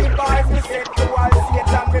and the bars me set to all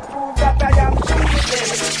Satan.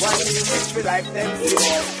 wish me life them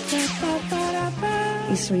slow.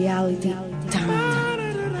 It's reality time.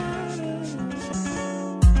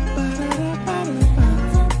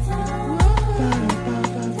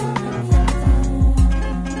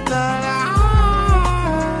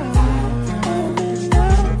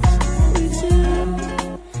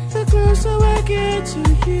 The closer I get to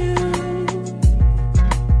you,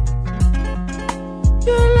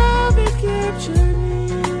 your love it captured me.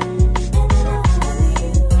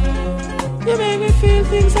 You make me feel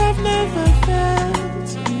things I've never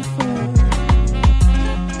felt before.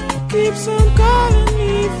 Keeps on calling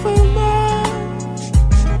me for more.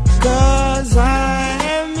 'Cause I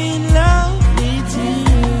am in love with you.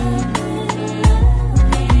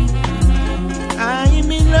 I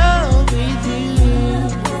am in love with you,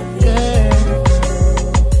 girl.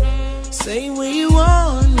 Say what you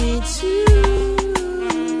want me to.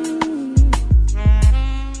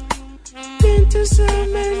 Been to so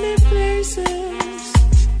many places.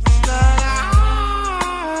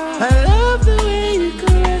 I love the way you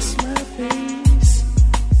caress my face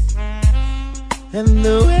and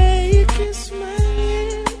the way you kiss my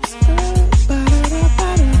lips.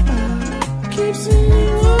 Keeps me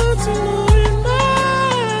wanting more and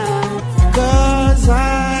more. 'Cause I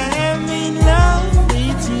am in love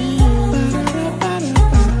with you.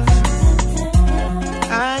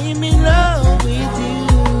 I am in love with you,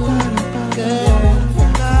 girl.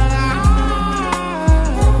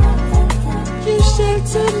 You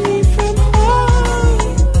sheltered me from all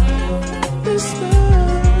the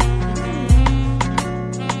storm.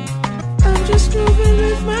 I'm just grooving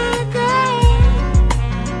with my girl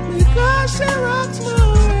because she rocks my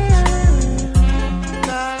world.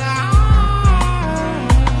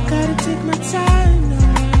 Gotta take my time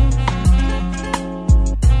now.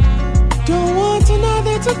 Don't want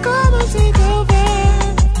another to come and take over.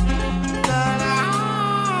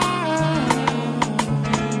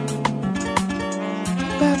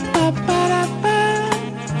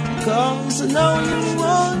 Cause I know you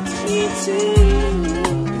want me to.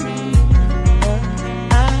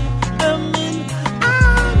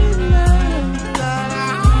 I'm in love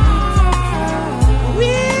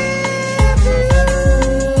with you.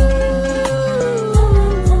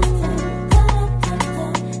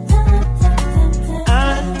 I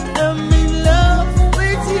am in love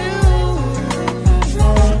with you.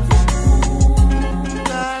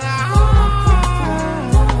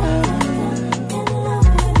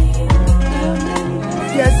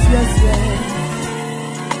 Yes, yes, yes.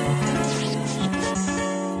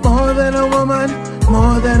 More than a woman,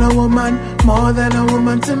 more than a woman, more than a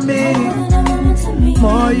woman to me.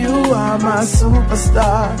 More, you are my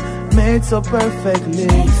superstar, made so perfectly.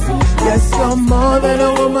 Yes, you're more than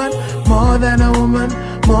a woman, more than a woman,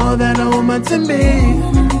 more than a woman to me.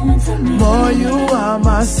 More, you are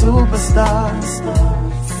my superstar.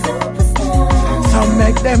 So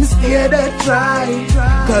make them scared to try,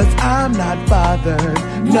 'cause I'm not bothered,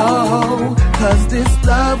 no. 'Cause this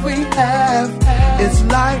love we have is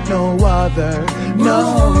like no other, no.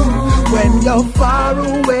 When you're far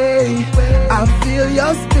away, I feel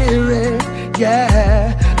your spirit,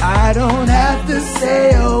 yeah. I don't have to say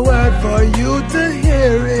a word for you to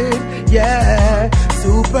hear it, yeah.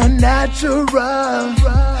 Supernatural,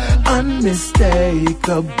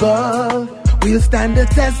 unmistakable. We'll stand the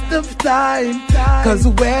test of time, 'cause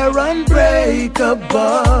we're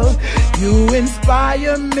unbreakable. You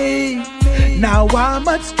inspire me, now I'm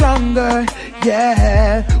much stronger,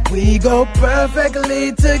 yeah. We go perfectly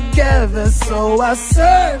together, so I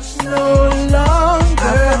search no longer.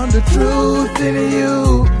 I found the truth in you,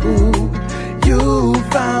 you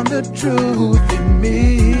found the truth in me.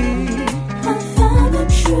 I found the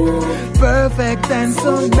truth, perfect and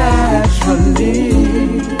so naturally.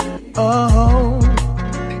 Oh,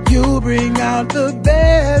 you bring out the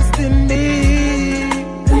best in me,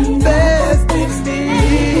 best in me.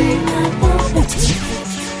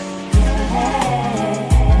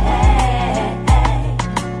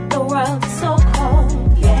 The world is so cold,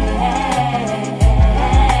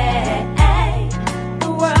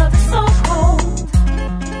 the world is so cold.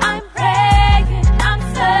 I'm praying, I'm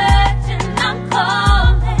searching, I'm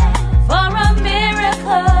calling for a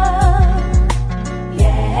miracle.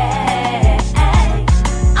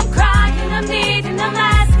 I'm crying, I'm needing, I'm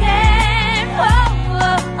asking,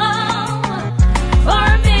 for a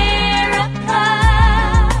miracle.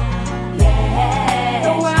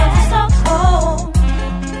 The world is so cold,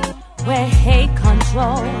 where hate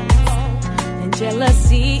controls and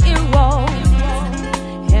jealousy erodes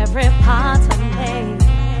every part of me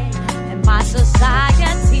and my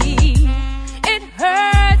society. It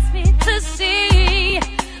hurts me to see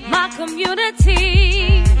my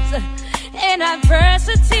communities in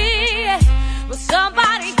adversity. Will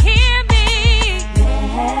somebody hear me?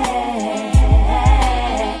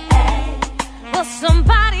 Will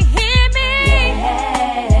somebody hear me?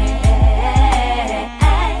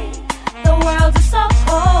 The world is so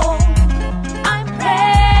cold. I'm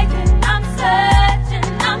praying, I'm searching,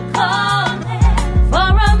 I'm calling for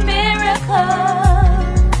a miracle.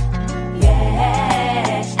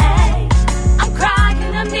 I'm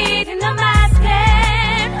crying, I'm needing, I'm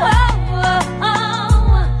asking for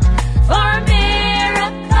a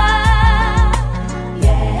miracle.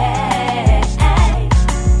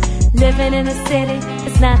 Living in a city,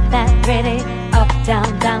 it's not that pretty.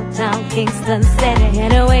 Uptown, downtown, Kingston City.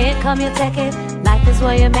 Any way it come, you take it. Life is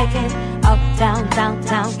where you make it. Uptown,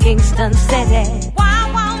 downtown, Kingston City.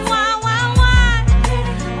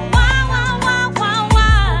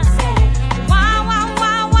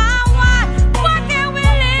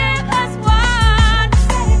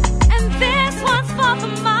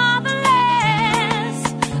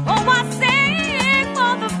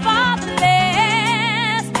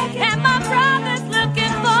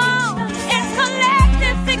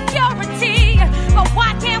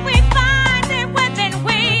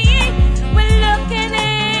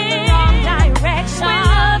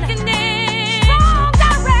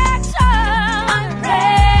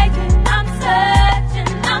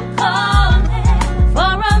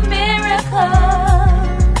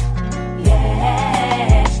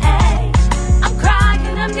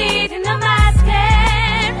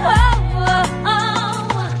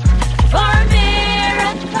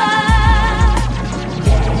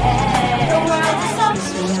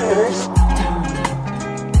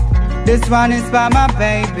 This one is for my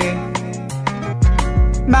baby,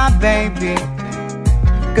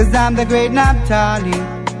 cause I'm the great Naphtali.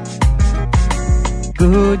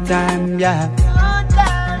 Good time, yeah.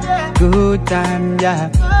 Good time, yeah.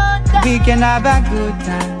 We can have a good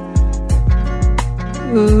time.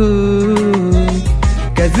 Ooh,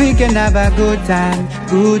 cause we can have a good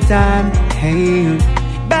time, hey.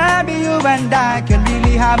 Baby, you and I can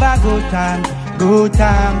really have a good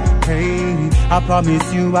time, hey. I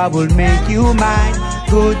promise you I will make you mine.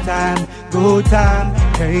 Good time,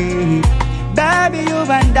 hey. Baby, you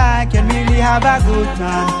and I can really have a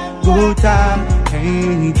good time,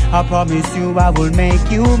 hey. I promise you I will make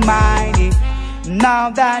you mine. Now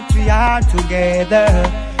that we are together,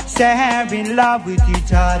 sharing love with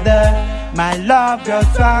each other, my love grows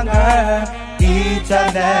stronger each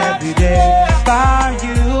and every day. For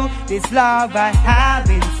you, this love I have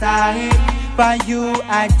inside, for you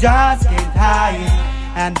I just can't hide.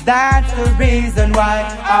 And that's the reason why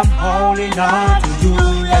I'm holding on to you.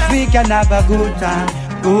 Cause we can have a good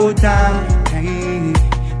time, hey.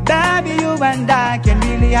 Baby, you and I can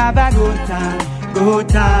really have a good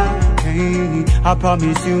time, hey. I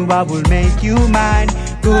promise you I will make you mine.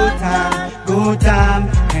 Good time,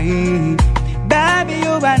 hey. Baby,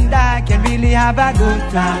 you and I can really have a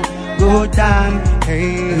good time,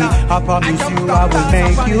 hey. I promise you I will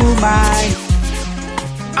make you mine.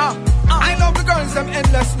 I love the girls them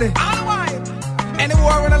endlessly.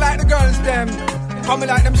 Anywhere when I like the girls them, coming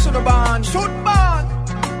like them should born.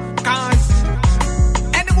 Cause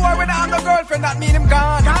anywhere when I have no girlfriend, that mean him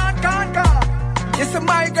gone. You see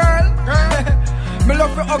my girl, me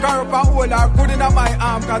love to hug her up and hold her good in my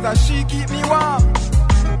arm, cause she keep me warm.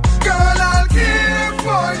 Girl, I'll care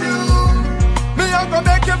for you. Me I'm gonna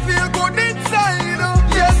make you feel good inside.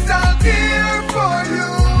 Yes, I'll care for you.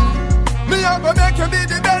 Me I'm gonna make you be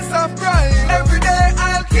the best of pride. Every day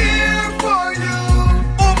I'll care for you.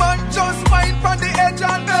 Woman, just mind from the edge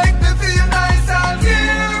and make me feel nice. I'll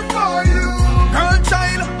care for you. Girl,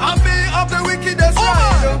 child, I'm me of the wickedest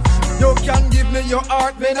side. You can give me your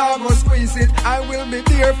heart, then I go squeeze it. I will be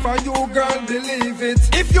there for you, girl, believe it.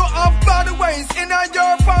 If you have bad ways in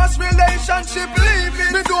your past relationship, leave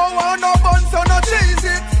it. Me don't want no bun, so no chase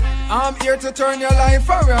it. I'm here to turn your life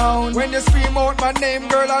around. When you scream out my name,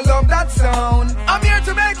 girl, I love that sound. I'm here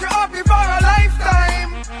to make you happy for a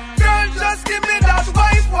lifetime. Girl, just give me that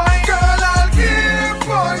wife wine. Girl, I'll care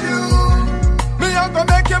for you. Me, I'm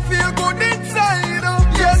gonna make you feel good inside.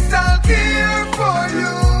 Yes, I'll care for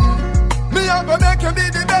you. Me, I'm gonna make you be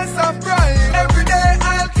the best of pride. Every day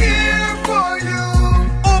I'll care for you.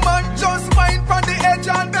 Woman, just mind from the edge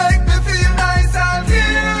and make me feel nice. I'll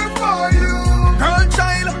care for you. Girl,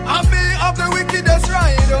 child, I'm me of the wickedest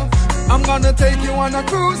ride. I'm gonna take you on a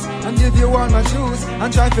cruise and give you all my shoes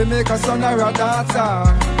and try to make a son or a daughter.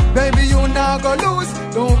 Baby, you not go lose.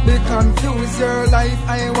 Don't be confused. Your life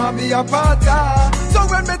I want be a part of. So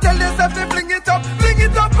when me tell you something, fling it up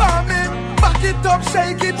on me. Back it up,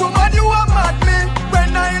 shake it, woman, you are mad me.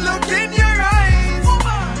 When I look in your eyes,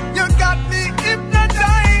 you got me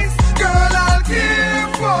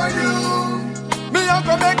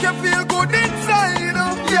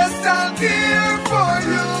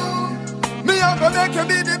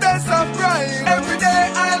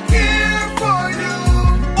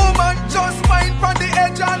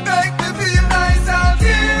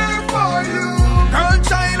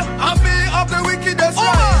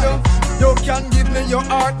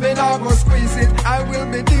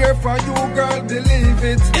there for you, girl, believe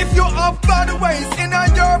it. If you have bad ways in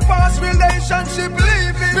your past relationship,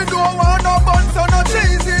 leave it. We don't want no buns or no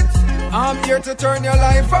cheese it. I'm here to turn your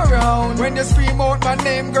life around. When you scream out my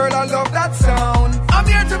name, girl, I love that sound. I'm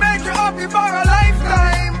here to make you happy for a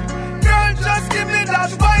lifetime. Girl, just give me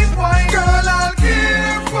that white wine. Girl, I'll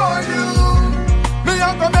care for you. Me,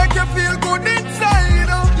 I'm gonna make you feel good inside.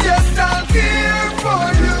 Yes, I'll care for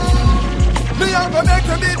you. Me, I'm gonna make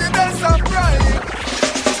you be the best of pride.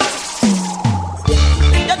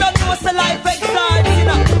 You don't know what's the life exciting, you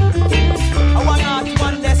know. I want not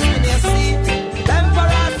one destiny, you see.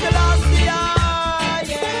 Emperor Selassie,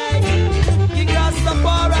 yeah. King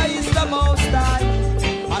Rastafari is the most high.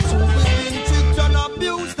 And who we've been tricked and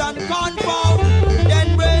abused and confound. Then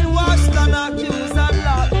brainwashed and accused and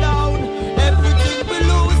locked down. Everything we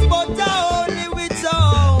lose, but only with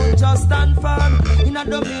own. Just stand firm in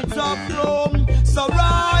the midst of Rome. So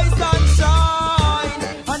rise and shine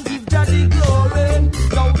and give Jah the glory.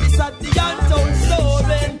 Now this at the untold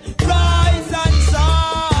story. Rise and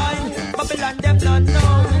shine. Babylon them not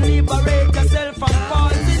know. Liberate yourself from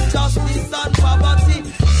false injustice and poverty.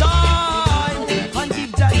 Shine and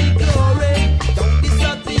give Jah the glory. Now this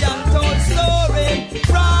at the untold story.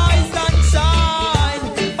 Rise and shine.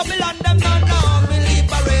 Babylon them not know.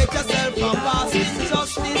 Liberate yourself from false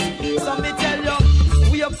injustice. So me tell you,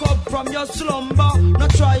 wake up from your slumber. No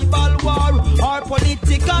tribal war or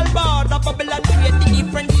political bar. The Babylon create the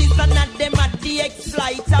differences and not them at the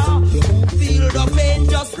exploiter. Feel the pain,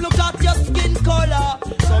 just look at your skin color.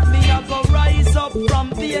 So me a go rise up from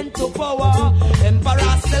pain to power.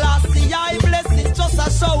 Emperor Selassie, I bless it just a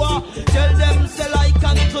shower. Tell them say like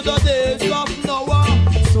unto the days of Noah.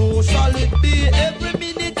 So shall it be every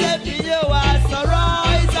minute, every hour. So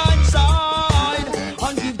rise and shine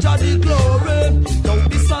and give Jah the glory. Don't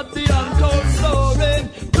be sad the untold story.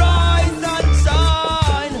 Rise and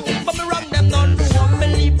shine. But me wrong them none who want me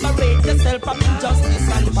liberate yourself from injustice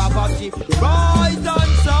and poverty. Rise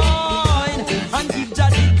and shine and give Jah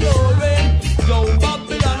the glory. Yo,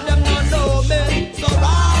 Babylon them not know me. So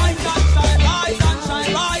rise and shine, rise and shine,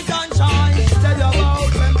 rise and shine. Tell you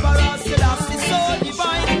about Emperor Selassie, so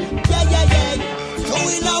divine. Yeah, yeah, yeah.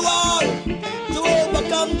 Going a war to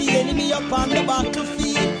overcome the enemy upon the battlefield.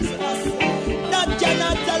 That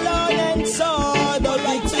cannot alone ensure the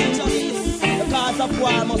righteousness. The cause of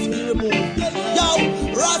war must be removed. Yo,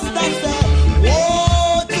 Rasta said,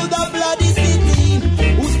 woe to the bloody city,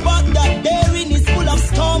 whose spot that therein is full of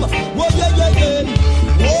scum. Whoa, yeah, yeah, yeah.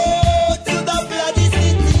 Woe to the bloody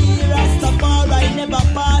city, Rastafari never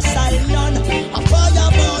partial none. A fire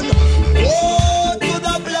burn. Woe to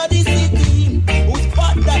the bloody city, whose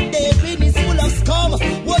spot that therein is full of scum.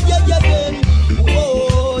 Whoa, yeah, yeah, yeah.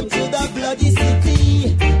 Woe to the bloody city.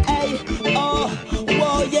 Hey, oh,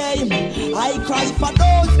 whoa, yeah. I cry for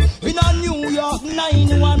those in a New York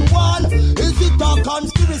 911. Is it a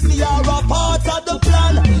conspiracy or a part of the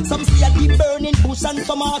plan? Some see a deep burning bush and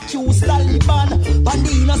some accuse Taliban. And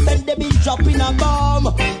the innocent they been dropping a bomb.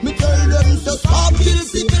 Me tell them to stop kill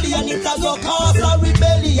civilian, it a go cause a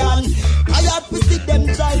rebellion. I have to see them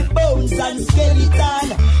dry bones and skeleton.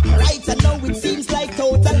 Right and now it seems like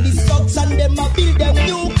total destruction. Them a build them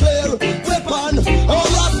nuclear weapon. Oh,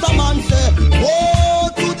 Rasta man say, woe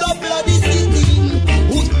to the bloody city,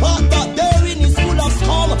 whose part that therein is full of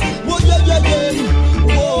scum. Whoa, yeah, yeah,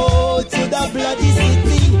 yeah. Woe to the bloody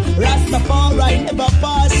city, Rastafari never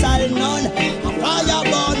partial none. A fire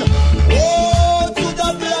burn. Woe to the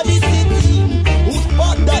bloody city, whose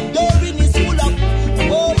part that therein is full of.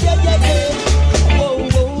 Whoa, yeah, yeah, yeah. Whoa,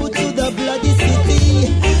 whoa to the bloody city.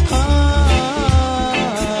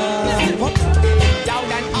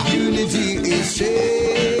 Unity is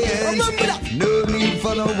strength. No need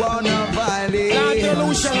for no one of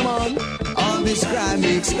violence. All this crime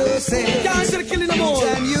makes no sense.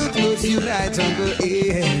 And youth must unite on the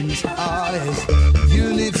ends.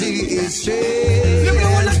 Unity is strength.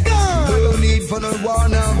 No need for no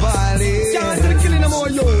one of violence.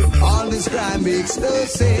 All this crime makes no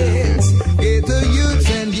sense. Get the youth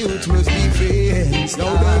and youth must be friends.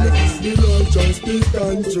 Now then, the Lord just be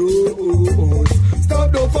control.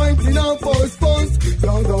 Stop the fighting and force.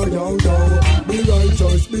 Down. The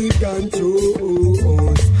righteous be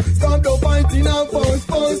control. Stop the fighting and force.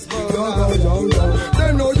 Down.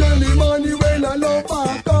 Them no jelly money when I love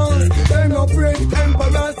our cause. Them no afraid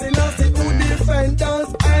Emperor Selassie to defend us.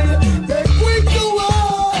 And they quick to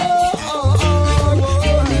war.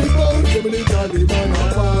 Give me the jolly man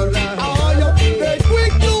of all. They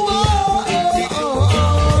quick to war.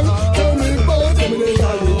 Give me the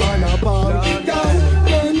jolly man of all.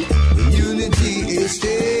 Unity is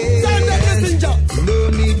strength. No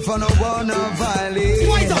need for no one of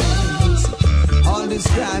violence.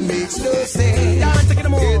 crime makes no sense. Get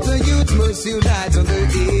the youth must unite on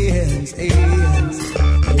the ends.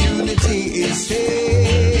 Unity is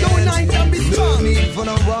strength. No need for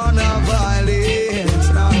no war, no violence.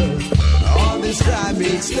 All this crime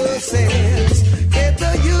makes no sense. Get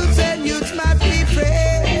the youth and youth must be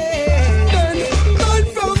friends. Man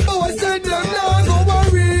from boys said them now go a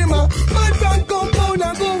rima. Man from compound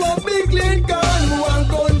and go a big Lincoln. One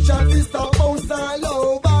gunshot is the house all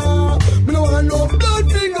over. Me no want no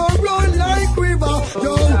blood finger run like river.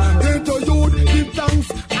 Yo, get the youth, give thanks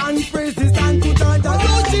and praises and to Jaja.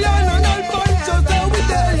 Lucian and all bunches that we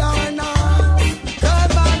there now.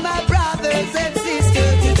 Come on, my brothers and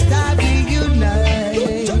sisters, it's time we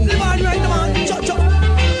unite.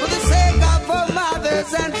 For the sake of our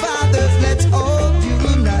mothers and fathers, let's all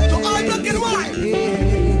unite.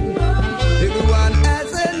 Everyone has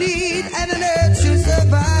a need and an urge to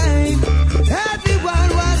survive. Everyone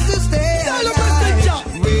wants to stay alive.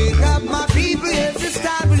 Wake up, my people, it's this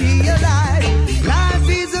time we realize life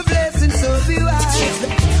is a blessing, so be wise.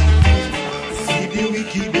 See the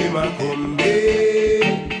wicked, them a come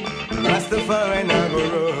back. Rastafari now go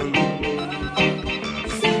run.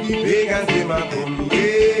 See the pagans, them a come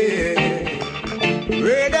back.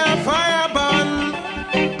 Red and fire burn.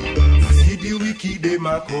 See the wicked, them a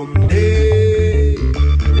come back.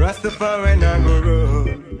 Rastafari now go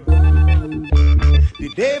run. The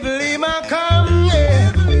devil him a come,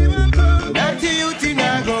 yeah. Not the youth him a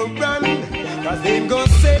go run. Cause them go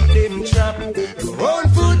set them trap. Go on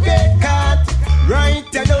foot get caught. Right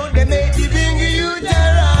now they make the big youth a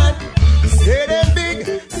run. Say them big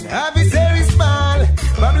and have it very small.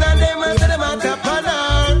 Babylon them and say them a tap on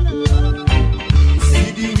all.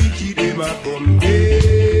 See the wicked them a come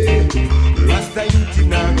there. Rasta youth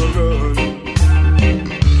him a go run.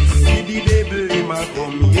 See the devil him a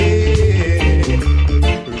come here.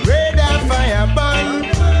 Red and fire burn.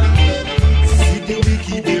 See the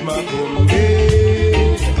wicked them a come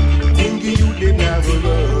there. Think you them a go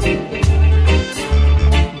run.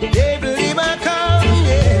 Devil him a come,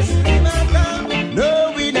 yes. No,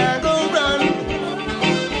 we not go run.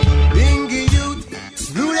 Bingy youth,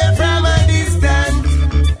 slew them from a distance.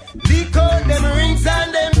 Lick out them rings and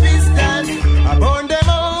them pistons. I burn them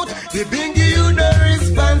out. The bingy youth no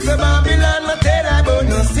response. So Babylon no tell about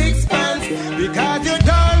no sixpence. Because you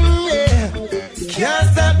done, yeah. Can't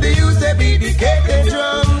stop the use to be the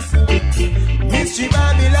drums. Mystery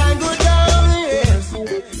Babylon go down, yes.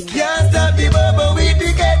 Can't stop the bubble with the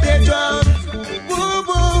drums. Woo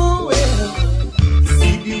woo, yeah.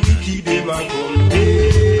 See the wicked them a come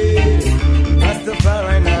there.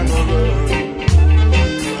 Rastafari now go run.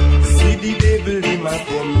 See the devil them a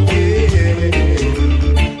come there.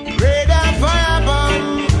 Red and fire burn.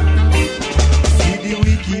 See the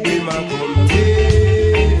wicked them a come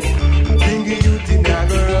there. Think you think I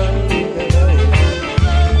go run.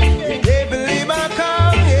 The devil them a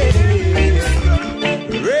come, yeah.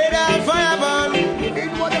 Red and fire burn.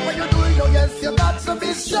 Whatever you're doing, oh yes, you got to be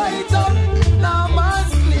straight up. Now man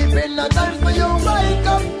sleeping, no time for you wake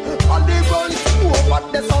up. On the ground, what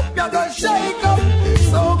this up, you gonna shake up.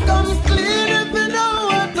 So come clean if you know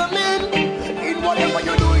what I mean. In whatever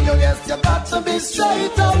you're doing, oh yes, you got to be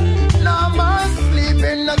straight up. Now man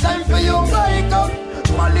sleeping, no time for you wake up.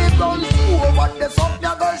 On the ground, what this up,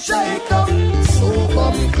 you gonna shake up. So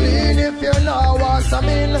come clean if you know what I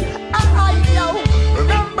mean. Yo,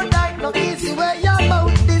 remember that no easy way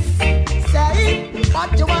about this. Say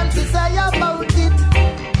what you want to say about it.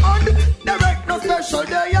 On there ain't no special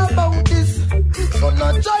day about this. So no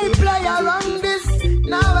try play around this.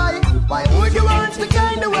 Now why would you want to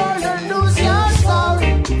gain the world and lose your soul?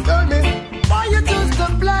 Tell me, why you choose to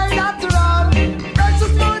play that role?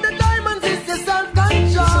 Precious for the diamonds is your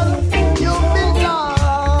self-control. You've been told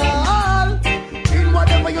in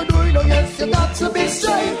whatever you're doing, oh yes, you got to be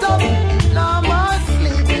straight up. Now man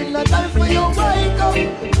sleeping, no time for you wake up.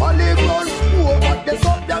 Only goes poor, but the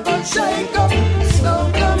up you're gonna shake up. So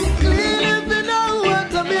come clean if you know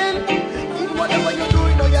what I mean. In whatever you're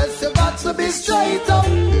doing, oh yes, you got to be straight up.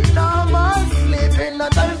 Now man sleeping, no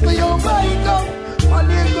time for you wake up.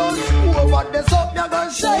 Only goes poor, but the up you're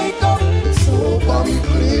gonna shake up. So come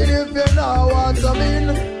clean if you know what I mean.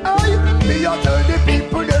 Hey, me I tell the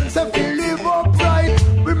people them say feel live upright.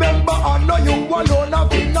 Remember I know you alone have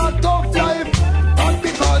been a tough life. Not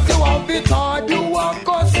because you have it hard, you have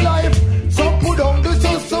cost life. So put on the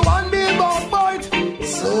so and the bite.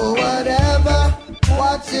 So whatever,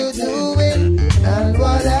 what you doing, and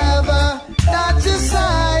whatever that you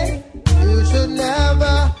say, you should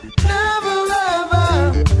never, never, ever,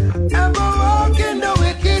 ever walk in the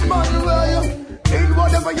wicked man way. In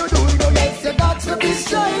whatever you're doing, oh yes, you got to be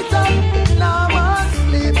straight up. Now man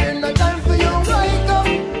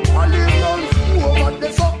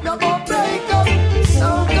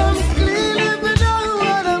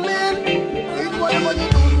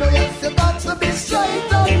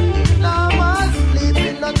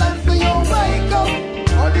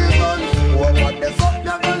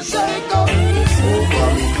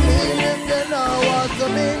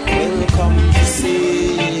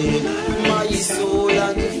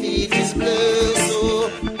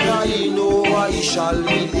shall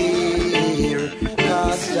be there,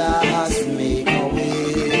 'cause Jah has made a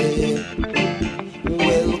way.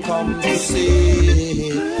 Welcome to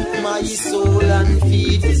say, my soul and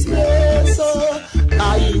feet is blessed. Oh,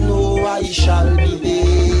 I know I shall be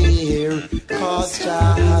there, 'cause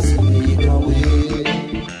Jah has made a way.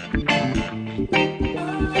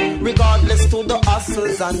 Regardless to the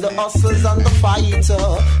hustles and the fighter,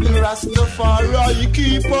 Rastafari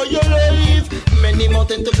keep on your life. Many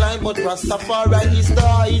mountains to climb, but Rastafari is the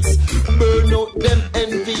heights. Burn out them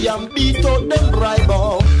envy and beat out them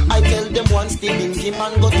rival. I tell them once they bring him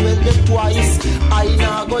and go tell them twice. I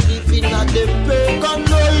now go live in a them pagan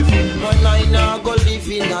life, and I now go live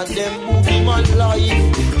in a them boogie man life.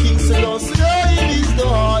 King Selassie is the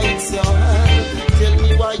heights. Tell me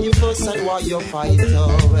why you fuss and why you fight.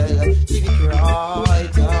 Well, give it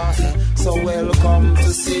right. So welcome to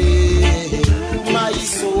see my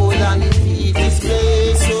soul and feet is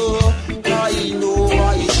blessed. So I know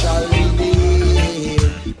I shall be there,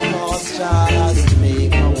 'cause Jah has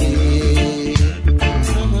made a way.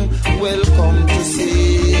 Welcome to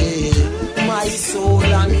see my soul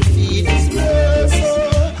and feet is blessed. So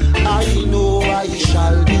I know I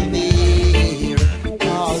shall be there,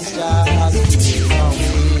 'cause Jah has made a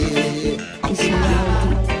way. I'm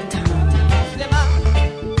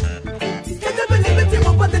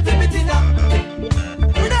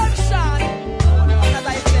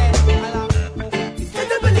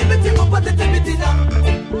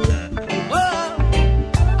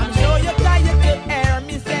sure you're tired to hear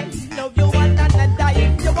me say, love you one another.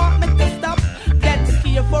 If you want me to stop, let's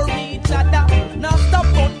care for each other. Now stop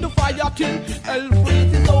on the fire till hell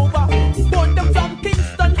freeze is over. Burn them from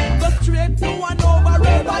Kingston, go straight to Hanover.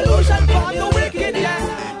 Revolution for the wicked, yeah.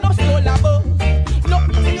 No soul above, no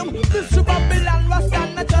this Babylon was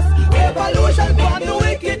stand just. Revolution for the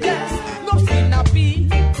wicked, yeah. No sin a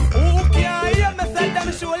peace. Who can't hear me say them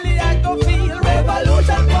surely I go feel.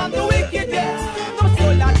 Revolution for the wicked, yeah. No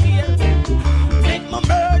soul a tear. Make my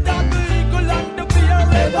murder the eagle and the bear.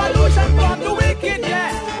 Revolution for the wicked,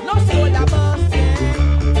 yeah. No soul a bust, yeah.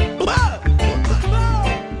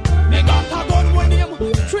 Me got a gun when him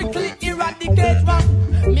strictly eradicate man.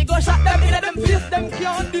 Me go shot them in them face, them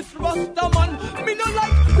can't disrust the man. Me no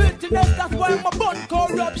like filthiness, that's why my bun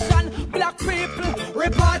corruption. Black people,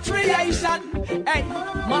 repatriation. Hey,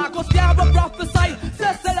 Marcus Garvey prophesy,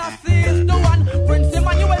 Selassie is the one. Prince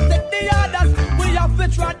Emmanuel said the others, we have to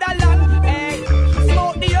tread the land. Hey,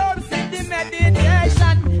 smoke the herbs in the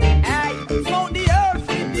meditation. Hey, smoke the herbs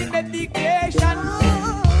in the medication.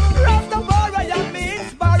 Rastafari am me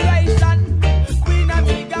inspiration. Queen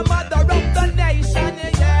Amiga, mother of the nation.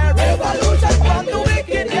 Yeah, revolution from the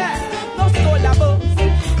wicked. Yeah, no soul above,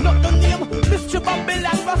 not the name. Mr.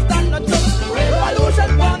 Babylon was done not just. Revolution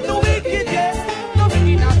from the wicked. Yeah, no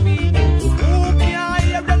skin of feet. Who can't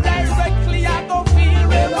hear them directly? I go feel.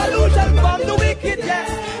 Revolution from the wicked. Yeah,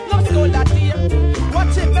 no soul at here.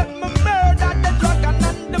 Watch it make me murder the dragon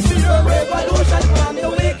and the beer. Revolution from the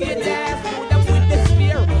wicked. Yeah, through them with the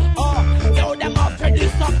spear. Oh, yo, them off to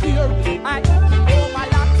disappear. I my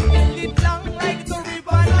locks still it long like the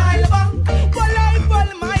river Nile bank. For life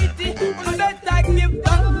almighty, we better give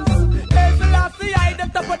thanks. There's the last the eye, the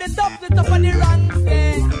top of the top, the top of the ranks.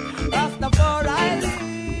 Rastafari,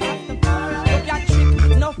 you can't trick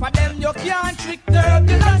enough of them, you can't trick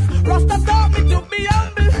turbulence. Rasta taught me to be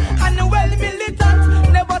humble and well militant.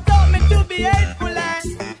 Never taught me to be hateful and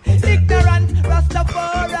ignorant.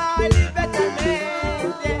 Rastafari, better man.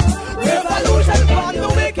 Revolution from the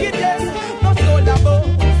wicked, yeah. No soul above,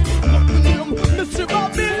 Mr.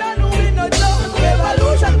 Babylon, we no joke.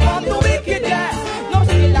 Revolution from the wicked, yeah. No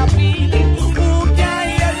skill appeal. Who can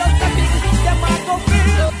hear us talking? Them a go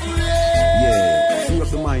feel. Yeah, free up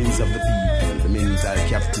the minds of the people, the mental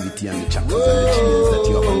captivity and the shackles and the chains that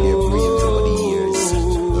you have on their brains over the years.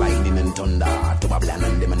 Lightning and thunder to Babylon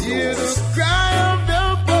and them and those.